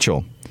Donovan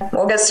Mitchell.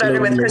 We'll get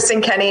started with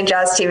Kristen Kenny,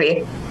 Jazz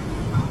TV.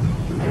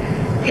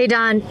 Hey,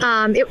 Don.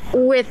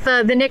 With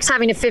the Knicks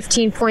having a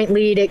 15-point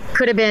lead, it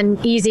could have been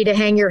easy to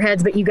hang your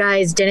heads, but you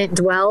guys didn't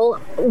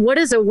dwell. What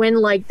does a win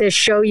like this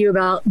show you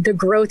about the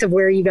growth of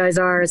where you guys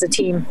are as a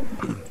team?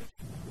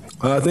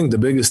 I think the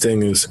biggest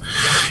thing is,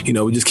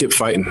 we just kept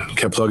fighting,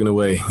 kept plugging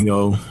away.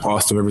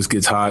 Austin Rivers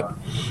gets hot.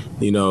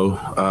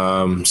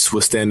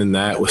 Withstanding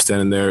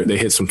there. They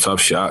hit some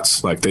tough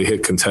shots, like they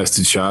hit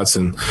contested shots,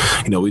 and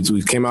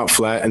we came out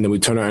flat, and then we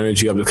turned our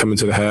energy up to come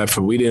into the half.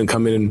 But we didn't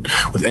come in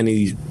with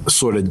any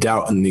sort of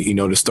doubt, and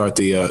to start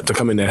to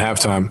come in at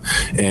halftime,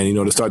 and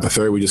to start the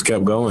third, we just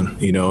kept going.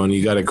 And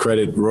you got to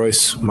credit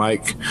Royce,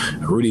 Mike,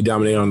 Rudy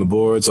dominated on the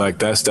boards. Like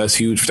that's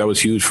huge. That was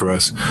huge for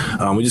us.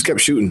 We just kept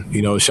shooting.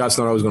 Shots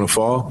not always going to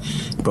fall,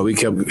 but we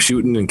kept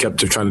shooting and kept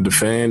trying to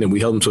defend, and we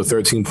held them to a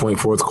 13-point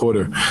fourth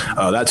quarter.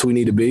 That's who we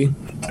need to be.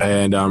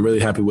 And I'm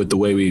really happy with the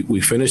way we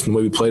finished and the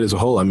way we played as a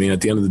whole. I mean,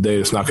 at the end of the day,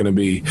 it's not going to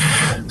be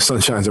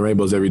sunshines and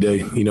rainbows every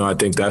day. I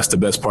think that's the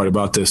best part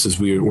about this is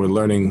we're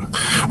learning,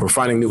 we're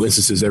finding new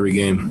instances every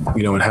game,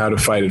 and how to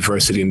fight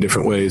adversity in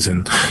different ways.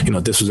 And,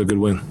 this was a good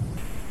win.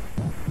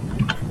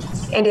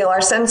 Andy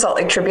Larson, Salt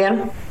Lake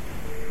Tribune.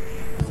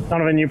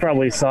 Donovan, you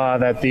probably saw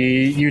that the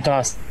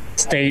Utah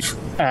State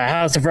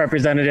House of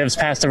Representatives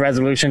passed a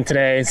resolution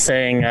today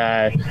saying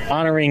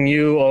honoring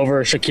you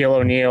over Shaquille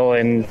O'Neal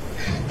and,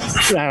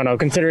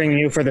 considering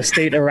you for the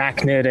state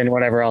arachnid and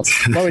whatever else.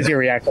 What was your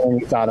reaction when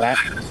you saw that?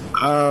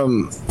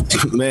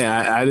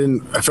 Man, I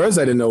didn't. At first,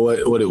 I didn't know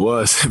what it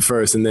was at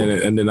first, and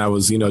then I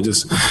was,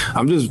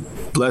 I'm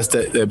just blessed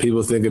that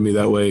people think of me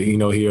that way.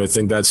 Here, I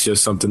think that's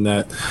just something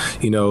that,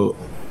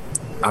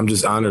 I'm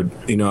just honored.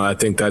 I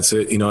think that's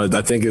it.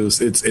 I think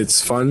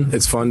it's fun.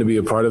 It's fun to be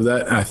a part of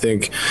that. I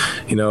think,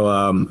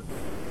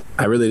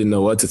 I really didn't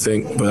know what to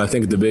think, but I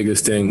think the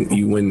biggest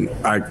thing, when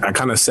I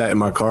kind of sat in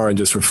my car and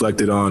just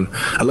reflected on,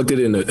 I looked at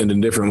it in a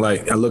different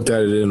light. I looked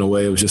at it in a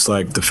way, it was just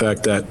like the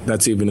fact that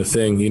that's even a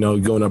thing,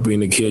 going up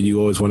being a kid,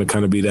 you always want to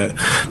kind of be that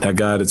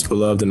guy that's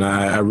beloved. And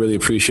I really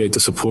appreciate the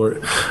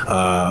support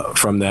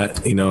from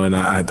that, and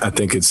I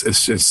think it's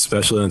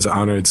special and it's an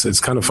honor. It's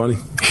kind of funny.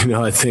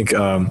 I think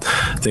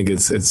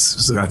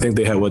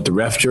they had the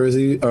ref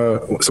jersey,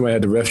 somebody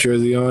had the ref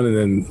jersey on. And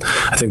then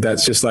I think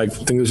that's just I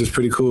think it was just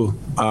pretty cool.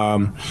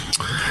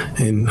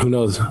 And who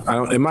knows?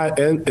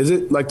 Is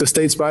it like the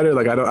state spider?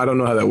 I don't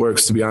know how that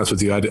works, to be honest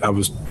with you. I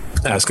was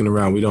asking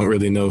around. We don't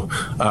really know.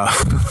 I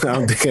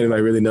don't think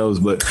anybody really knows,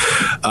 but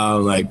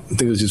I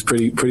think it was just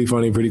pretty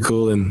funny, pretty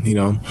cool, and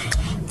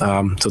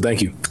so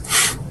thank you.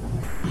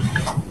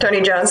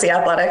 Tony Jones, The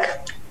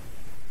Athletic.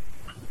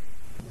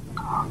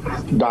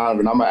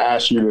 Donovan, I'm gonna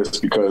ask you this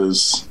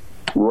because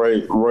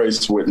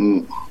Royce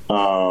wouldn't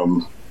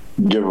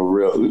give a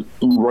real.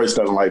 Royce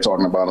doesn't like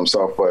talking about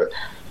himself, but.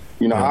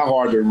 How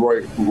hard did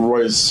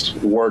Royce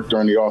work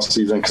during the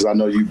offseason? Because I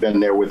know you've been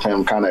there with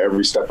him kind of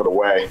every step of the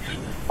way.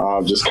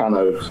 Just kind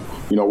of,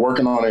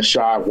 working on his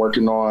shot,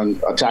 working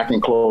on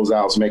attacking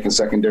closeouts, making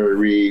secondary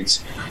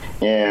reads,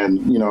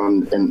 and,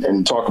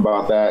 and talk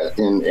about that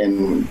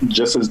and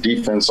just his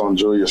defense on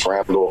Julius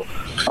Randle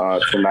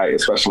tonight,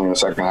 especially in the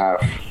second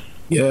half.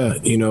 Yeah,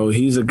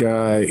 he's a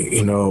guy,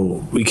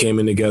 we came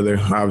in together.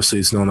 Obviously,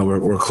 it's known that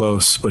we're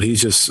close, but he's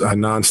just a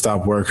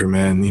nonstop worker,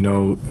 man.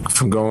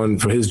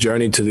 From his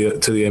journey to the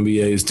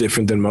NBA is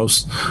different than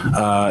most.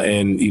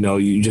 And,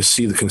 you just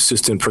see the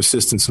consistent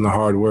persistence and the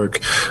hard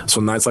work. So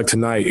nights like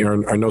tonight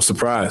are no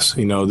surprise.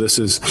 This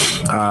is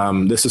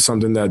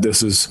something that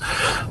this is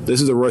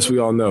the Royce we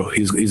all know.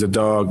 He's a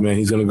dog, man.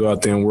 He's going to go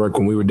out there and work.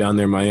 When we were down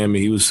there in Miami,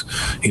 he was,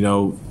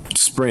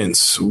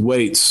 sprints,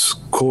 weights,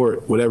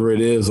 court, whatever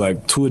it is,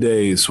 like 2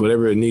 days,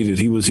 whatever it needed,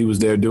 he was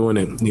there doing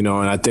it, and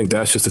I think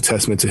that's just a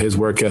testament to his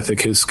work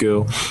ethic, his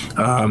skill.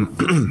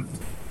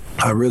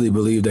 I really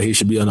believe that he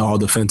should be on the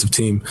all-defensive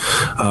team.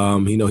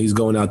 He's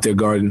going out there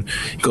guarding.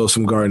 He goes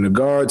from guarding a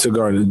guard to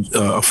guarding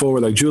a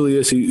forward like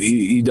Julius.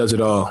 He does it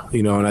all,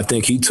 and I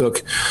think he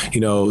took,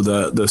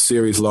 the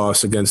series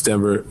loss against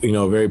Denver,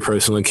 very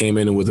personally, came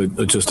in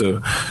with just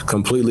a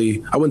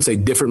completely, I wouldn't say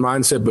different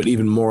mindset, but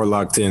even more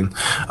locked in.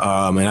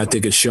 And I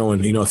think it's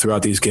showing,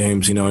 throughout these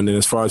games, and then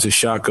as far as his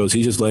shot goes,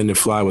 he's just letting it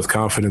fly with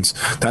confidence.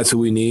 That's who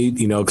we need,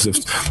 because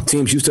if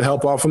teams used to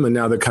help off him and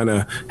now they're kind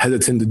of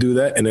hesitant to do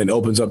that, and it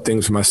opens up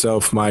things for myself,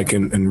 Mike,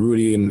 and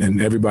Rudy,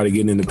 and everybody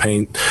getting in the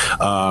paint.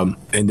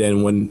 And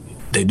then when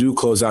they do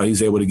close out,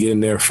 he's able to get in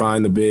there,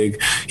 find the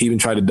big. He even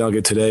tried to dunk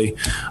it today.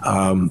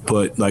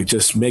 But like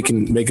just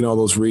making all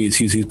those reads,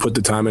 he's put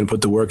the time in,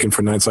 put the work in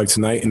for nights like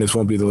tonight, and this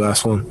won't be the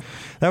last one.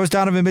 That was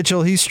Donovan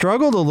Mitchell. He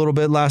struggled a little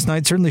bit last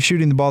night, certainly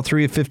shooting the ball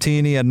 3 of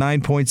 15. He had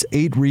 9 points,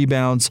 8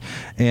 rebounds,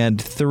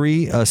 and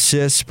 3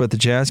 assists, but the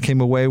Jazz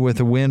came away with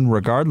a win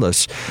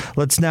regardless.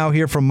 Let's now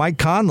hear from Mike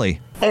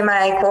Conley. Hey,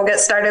 Mike. We'll get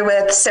started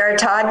with Sarah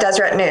Todd,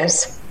 Deseret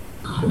News.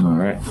 All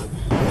right.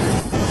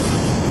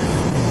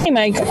 Hey,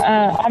 Mike.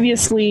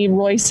 Obviously,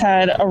 Royce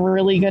had a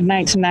really good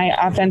night tonight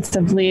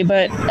offensively,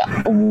 but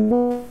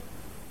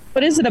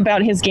what is it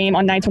about his game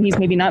on nights when he's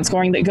maybe not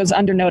scoring that goes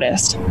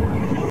undernoticed?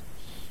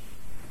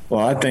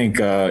 Well, I think,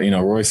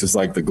 Royce is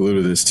like the glue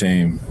to this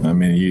team. I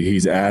mean,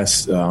 he's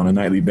asked on a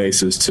nightly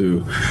basis to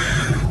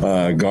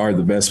guard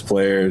the best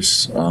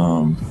players,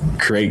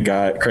 create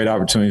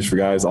opportunities for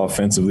guys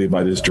offensively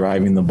by just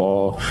driving the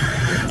ball.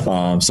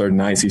 Certain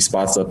nights he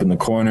spots up in the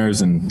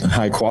corners and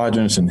high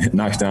quadrants and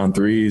knocks down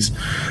threes.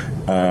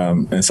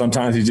 And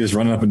sometimes he's just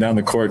running up and down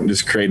the court and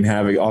just creating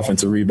havoc,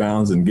 offensive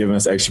rebounds, and giving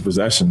us extra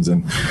possessions.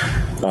 And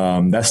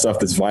that's stuff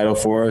that's vital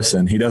for us.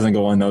 And he doesn't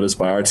go unnoticed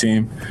by our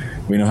team.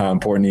 We know how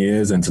important he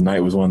is, and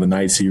tonight was one of the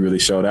nights he really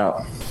showed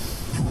out.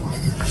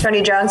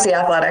 Tony Jones, The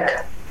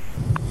Athletic.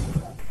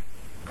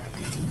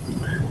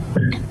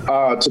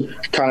 To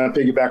kind of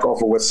piggyback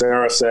off of what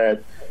Sarah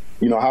said,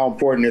 how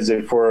important is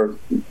it for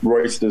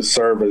Royce to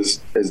serve as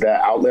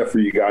that outlet for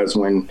you guys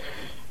when,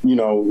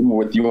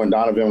 with you and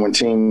Donovan, when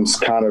teams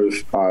kind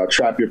of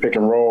trap your pick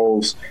and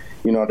rolls,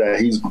 that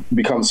he's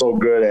become so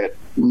good at,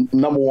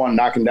 number one,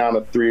 knocking down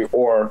a three,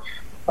 or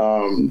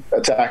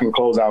attacking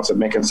closeouts and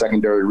making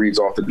secondary reads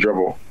off the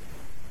dribble?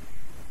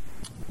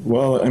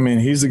 Well, I mean,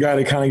 he's the guy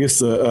that kind of gets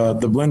the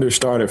blender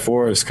started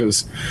for us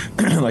because,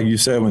 like you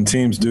said, when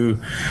teams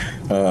do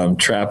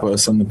trap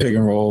us on the pick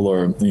and roll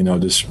or,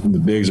 just the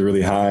bigs are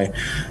really high,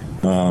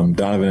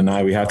 Donovan and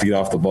I, we have to get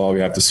off the ball. We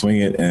have to swing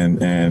it.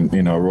 And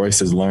Royce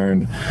has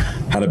learned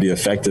how to be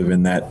effective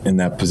in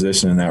that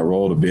position, in that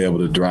role, to be able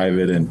to drive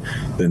it and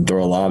then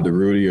throw a lob to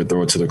Rudy or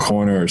throw it to the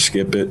corner or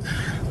skip it.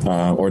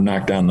 Or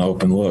knock down the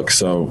open look.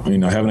 So,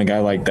 having a guy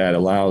like that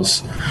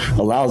allows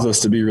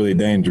us to be really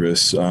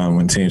dangerous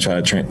when teams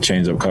try to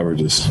change up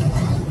coverages.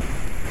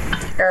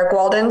 Eric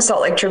Walden,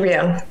 Salt Lake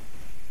Tribune.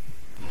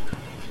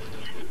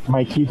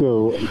 Mike, you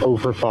go 0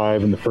 for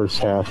 5 in the first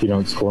half. You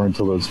don't score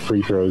until those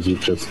free throws with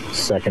just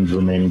seconds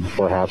remaining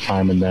before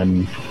halftime, and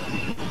then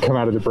come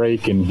out of the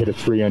break and hit a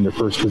 3 on your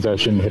first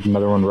possession, hit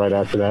another one right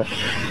after that.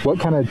 What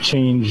kind of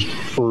changed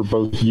for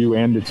both you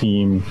and the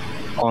team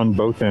on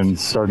both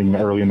ends starting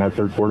early in that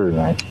third quarter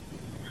tonight?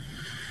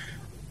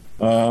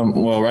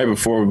 Well, right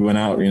before we went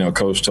out,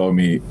 Coach told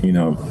me,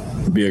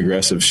 be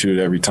aggressive, shoot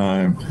it every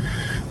time.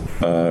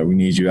 We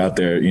need you out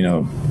there,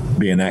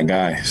 being that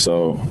guy.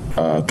 So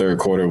third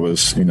quarter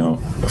was,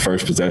 the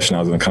first possession I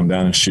was going to come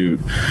down and shoot.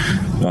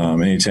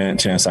 Any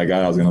chance I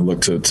got, I was going to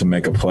look to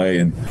make a play.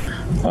 And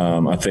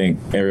I think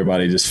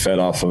everybody just fed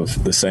off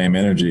of the same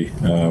energy.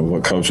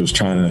 What Coach was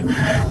trying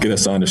to get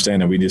us to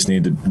understand that we just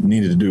needed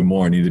to do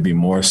more, needed to be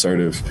more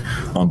assertive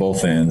on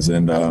both ends.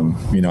 And,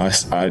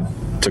 I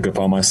took it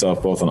upon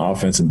myself both on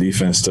offense and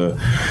defense to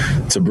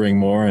bring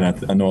more.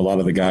 And I know a lot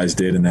of the guys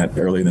did in that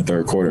early in the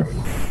third quarter.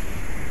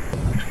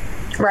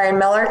 Ryan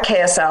Miller,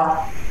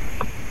 KSL.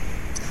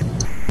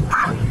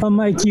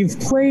 Mike, you've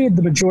played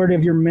the majority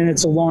of your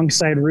minutes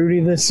alongside Rudy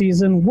this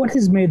season. What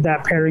has made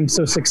that pairing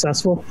so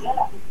successful?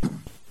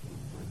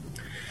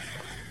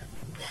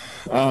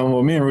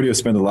 Well, me and Rudy have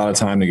spent a lot of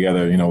time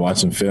together,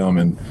 watching film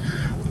and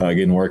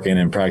getting work in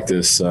and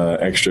practice,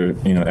 extra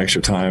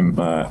time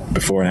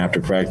before and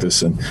after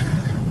practice. And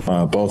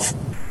both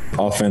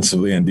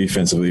offensively and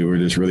defensively, we're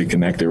just really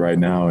connected right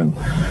now, and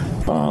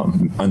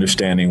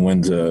understanding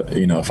when to,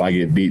 if I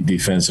get beat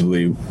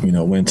defensively,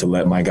 when to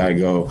let my guy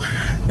go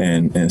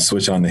and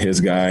switch on to his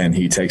guy and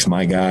he takes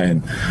my guy,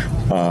 and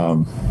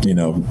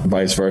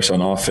vice versa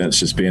on offense,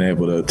 just being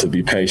able to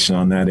be patient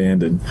on that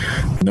end and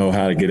know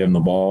how to get him the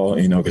ball,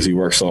 because he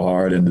works so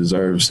hard and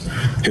deserves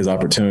his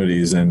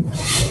opportunities. And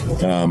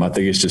I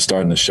think it's just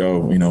starting to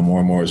show, more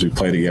and more as we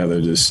play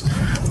together, just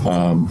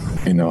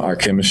our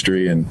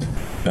chemistry and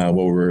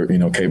what we're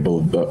capable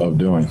of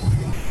doing.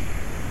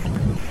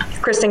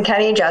 Kristen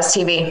Kenny, Jazz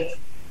TV.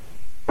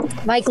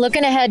 Mike,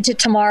 looking ahead to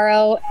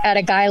tomorrow at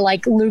a guy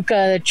like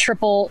Luka,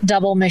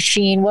 triple-double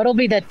machine, what will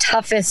be the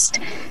toughest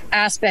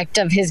aspect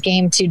of his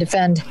game to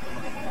defend?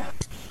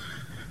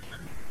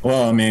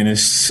 Well, I mean, I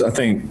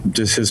think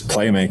just his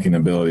playmaking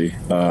ability.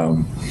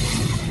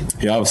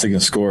 He obviously can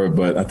score,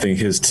 but I think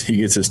he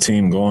gets his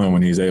team going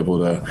when he's able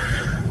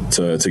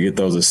to get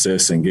those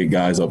assists and get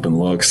guys open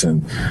looks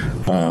and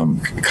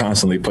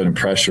constantly putting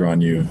pressure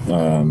on you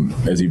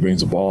as he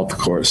brings the ball up the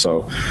court.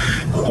 So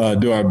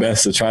do our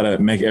best to try to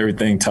make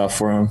everything tough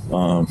for him,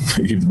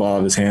 keep the ball out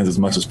of his hands as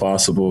much as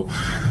possible,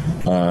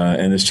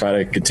 and just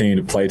try to continue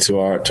to play to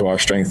our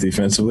strength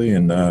defensively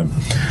and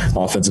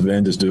offensive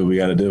end, just do what we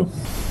got to do.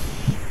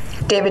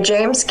 David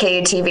James,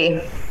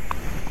 KUTV.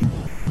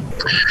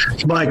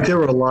 Mike, there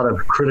were a lot of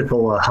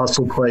critical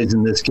hustle plays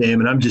in this game,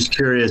 and I'm just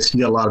curious,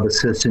 you got a lot of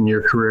assists in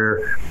your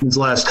career. When's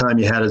the last time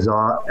you had as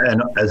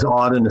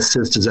odd an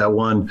assist as that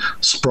one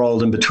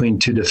sprawled in between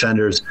two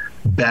defenders,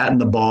 batting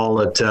the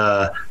ball at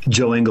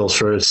Joe Ingles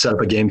for a set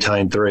up a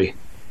game-tying three?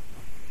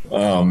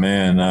 Oh,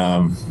 man.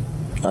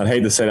 I'd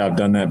hate to say that I've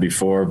done that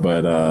before,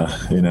 but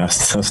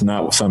that's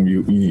not something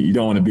you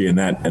don't want to be in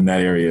that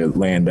area,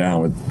 laying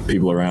down with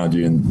people around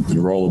you and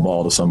you roll the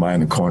ball to somebody in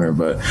the corner.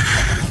 But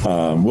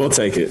we'll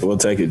take it. We'll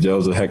take it.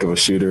 Joe's a heck of a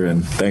shooter,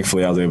 and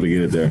thankfully I was able to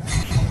get it there.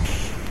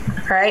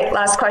 All right.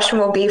 Last question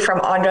will be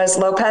from Andres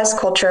Lopez,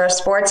 Cultura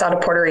Sports, out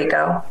of Puerto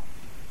Rico.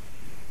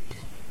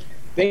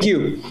 Thank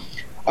you.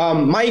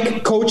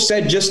 Mike, Coach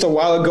said just a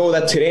while ago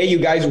that today you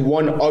guys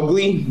won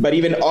ugly, but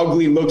even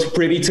ugly looked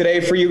pretty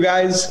today for you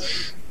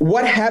guys.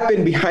 What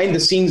happened behind the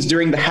scenes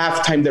during the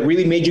halftime that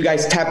really made you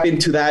guys tap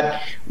into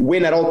that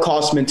win at all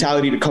costs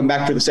mentality to come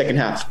back for the second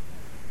half?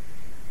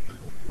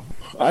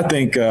 I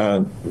think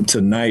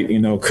tonight,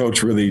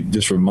 Coach really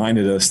just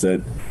reminded us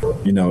that,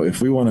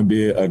 if we want to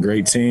be a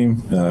great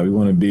team, we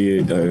want to be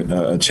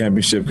a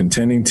championship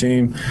contending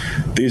team,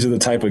 these are the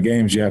type of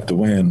games you have to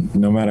win.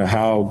 No matter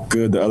how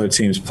good the other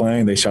team's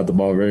playing, they shot the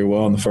ball very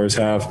well in the first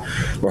half,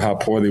 or how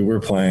poorly we're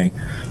playing.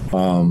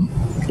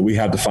 We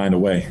have to find a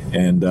way.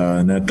 And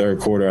in that third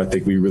quarter, I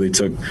think we really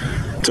took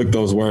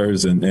those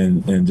words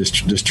and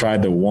just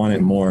tried to want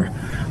it more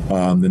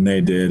than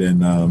they did.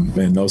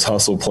 And those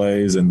hustle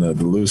plays and the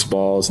loose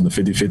balls and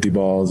the 50-50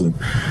 balls and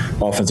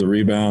offensive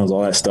rebounds,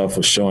 all that stuff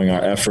was showing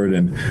our effort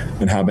and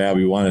how bad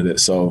we wanted it.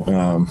 So,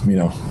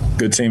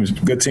 good teams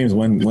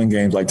win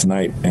games like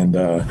tonight. And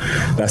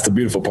that's the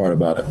beautiful part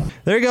about it.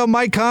 There you go.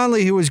 Mike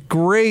Conley, who was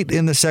great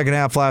in the second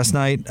half last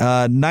night,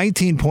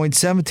 19 points,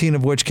 17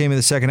 of which came in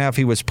the second half.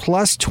 He was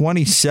plus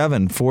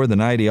 27 for the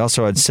night. He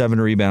also had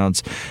 7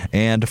 rebounds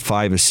and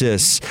 5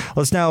 assists.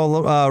 Let's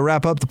now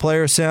wrap up the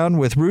player sound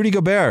with Rudy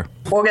Gobert.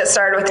 We'll get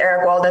started with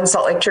Eric Walden,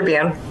 Salt Lake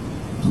Tribune.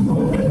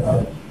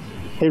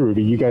 Hey,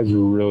 Rudy, you guys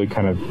really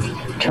kind of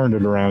turned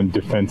it around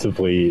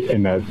defensively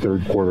in that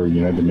third quarter.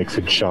 The Knicks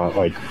had shot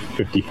like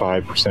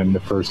 55% in the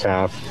first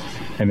half,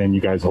 and then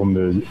you guys held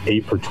them to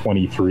 8 for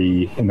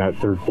 23 in that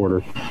third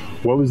quarter.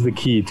 What was the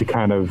key to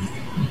kind of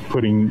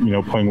playing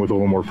with a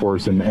little more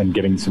force and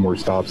getting some more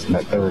stops in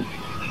that third?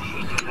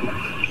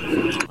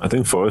 I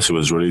think for us it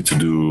was really to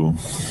do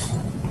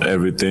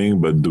everything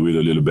but do it a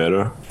little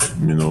better.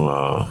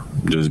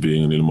 Just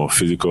being a little more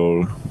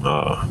physical,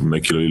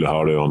 make it a little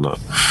harder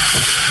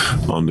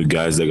on the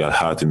guys that got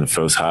hot in the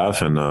first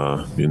half,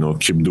 and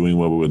keep doing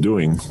what we were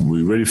doing.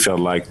 We really felt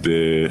like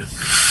they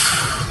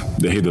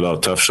hit a lot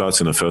of tough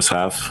shots in the first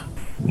half,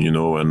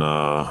 and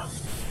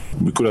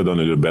we could have done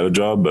a little better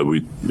job, but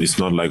it's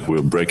not like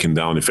we're breaking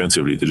down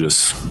defensively. They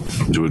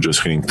were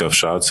just hitting tough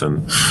shots,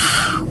 and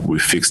we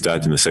fixed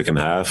that in the second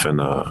half. And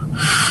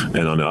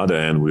on the other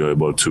end, we were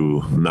able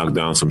to knock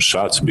down some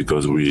shots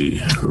because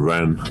we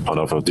ran out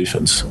of our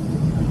defense.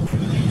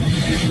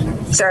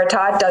 Sarah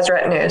Todd,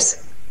 Deseret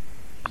News.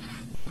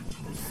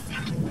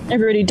 Hey,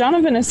 Rudy,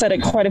 Donovan has said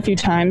it quite a few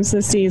times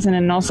this season,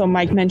 and also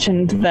Mike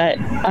mentioned that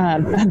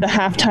the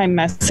halftime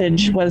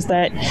message was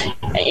that,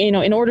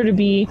 in order to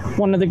be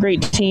one of the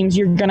great teams,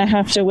 you're going to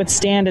have to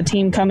withstand a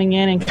team coming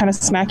in and kind of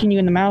smacking you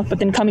in the mouth, but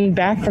then coming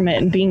back from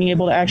it and being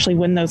able to actually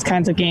win those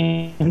kinds of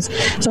games.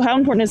 So how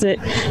important is it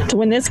to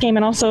win this game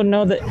and also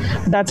know that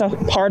that's a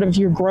part of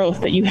your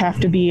growth, that you have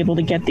to be able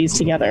to get these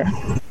together?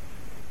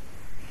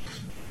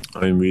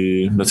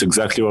 That's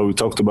exactly what we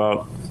talked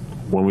about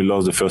when we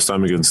lost the first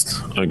time against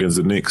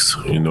the Knicks.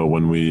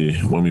 When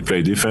we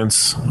play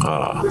defense,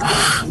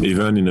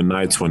 even in the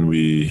nights when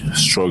we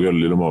struggle a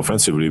little more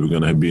offensively, we're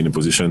going to be in a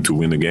position to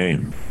win the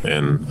game.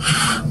 And,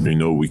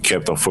 we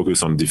kept our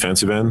focus on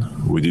defensive end.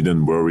 We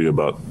didn't worry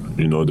about,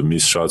 the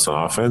missed shots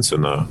on offense.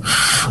 And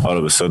all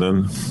of a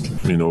sudden,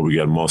 we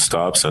got more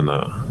stops and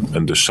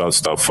the shots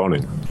stopped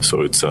falling.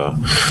 So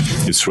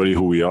it's really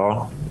who we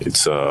are.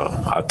 It's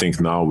I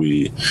think now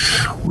we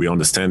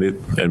understand it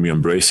and we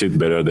embrace it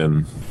better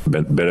than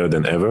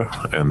ever,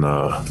 and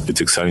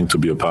it's exciting to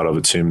be a part of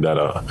a team that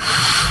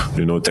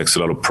takes a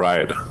lot of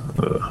pride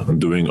in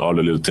doing all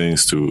the little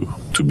things to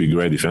be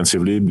great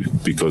defensively,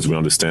 because we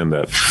understand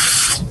that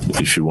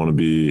if you want to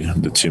be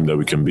the team that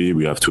we can be,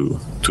 we have to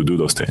do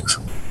those things.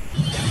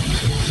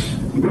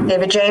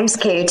 David James,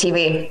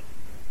 KUTV.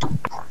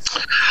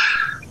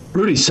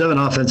 Rudy, 7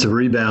 offensive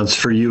rebounds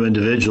for you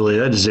individually.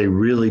 That is a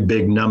really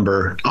big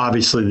number.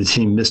 Obviously, the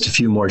team missed a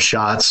few more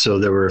shots, so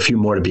there were a few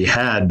more to be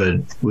had. But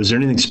was there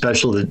anything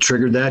special that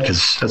triggered that?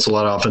 Because that's a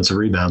lot of offensive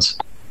rebounds.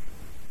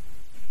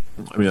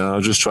 I mean, I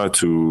just try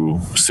to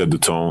set the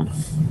tone,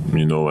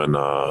 and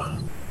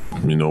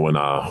when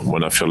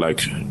I feel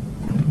like,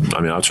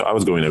 I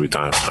was going every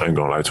time. I ain't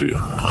gonna lie to you.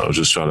 I was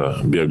just trying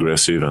to be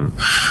aggressive and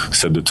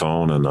set the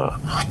tone. And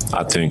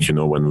I think,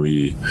 when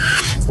we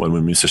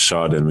miss a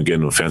shot and we get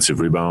an offensive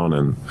rebound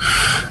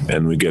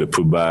and we get a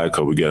putback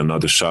or we get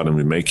another shot and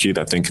we make it,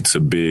 I think it's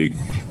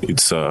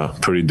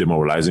pretty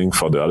demoralizing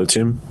for the other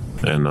team.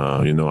 And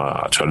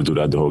I try to do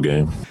that the whole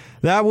game.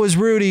 That was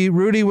Rudy.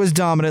 Rudy was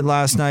dominant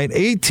last night.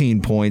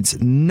 18 points,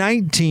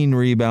 19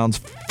 rebounds,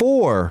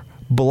 4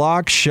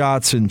 block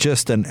shots, and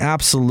just an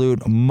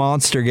absolute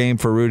monster game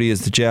for Rudy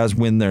as the Jazz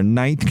win their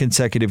 9th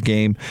consecutive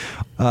game.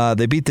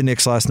 They beat the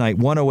Knicks last night,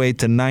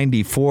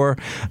 108-94.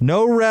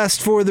 No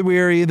rest for the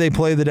weary. They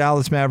play the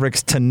Dallas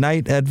Mavericks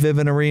tonight at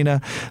Vivint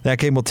Arena. That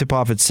game will tip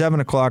off at 7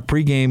 o'clock.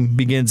 Pregame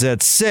begins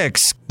at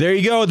 6. There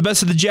you go. The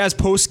Best of the Jazz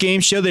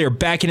post-game show. They are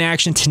back in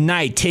action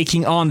tonight,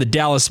 taking on the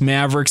Dallas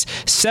Mavericks.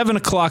 7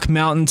 o'clock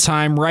Mountain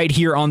Time right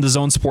here on the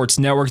Zone Sports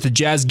Network. The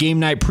Jazz Game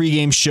Night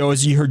pregame show,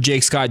 as you heard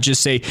Jake Scott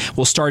just say,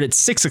 will start at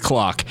 6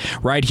 o'clock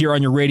right here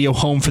on your radio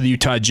home for the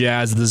Utah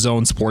Jazz, the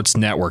Zone Sports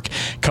Network.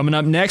 Coming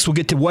up next, we'll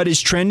get to what is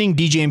trending.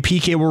 DJ and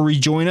PK will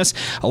rejoin us.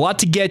 A lot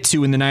to get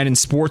to in the night in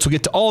sports. We'll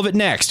get to all of it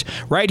next,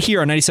 right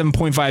here on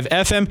 97.5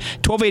 FM,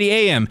 1280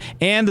 AM,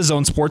 and the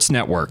Zone Sports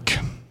Network.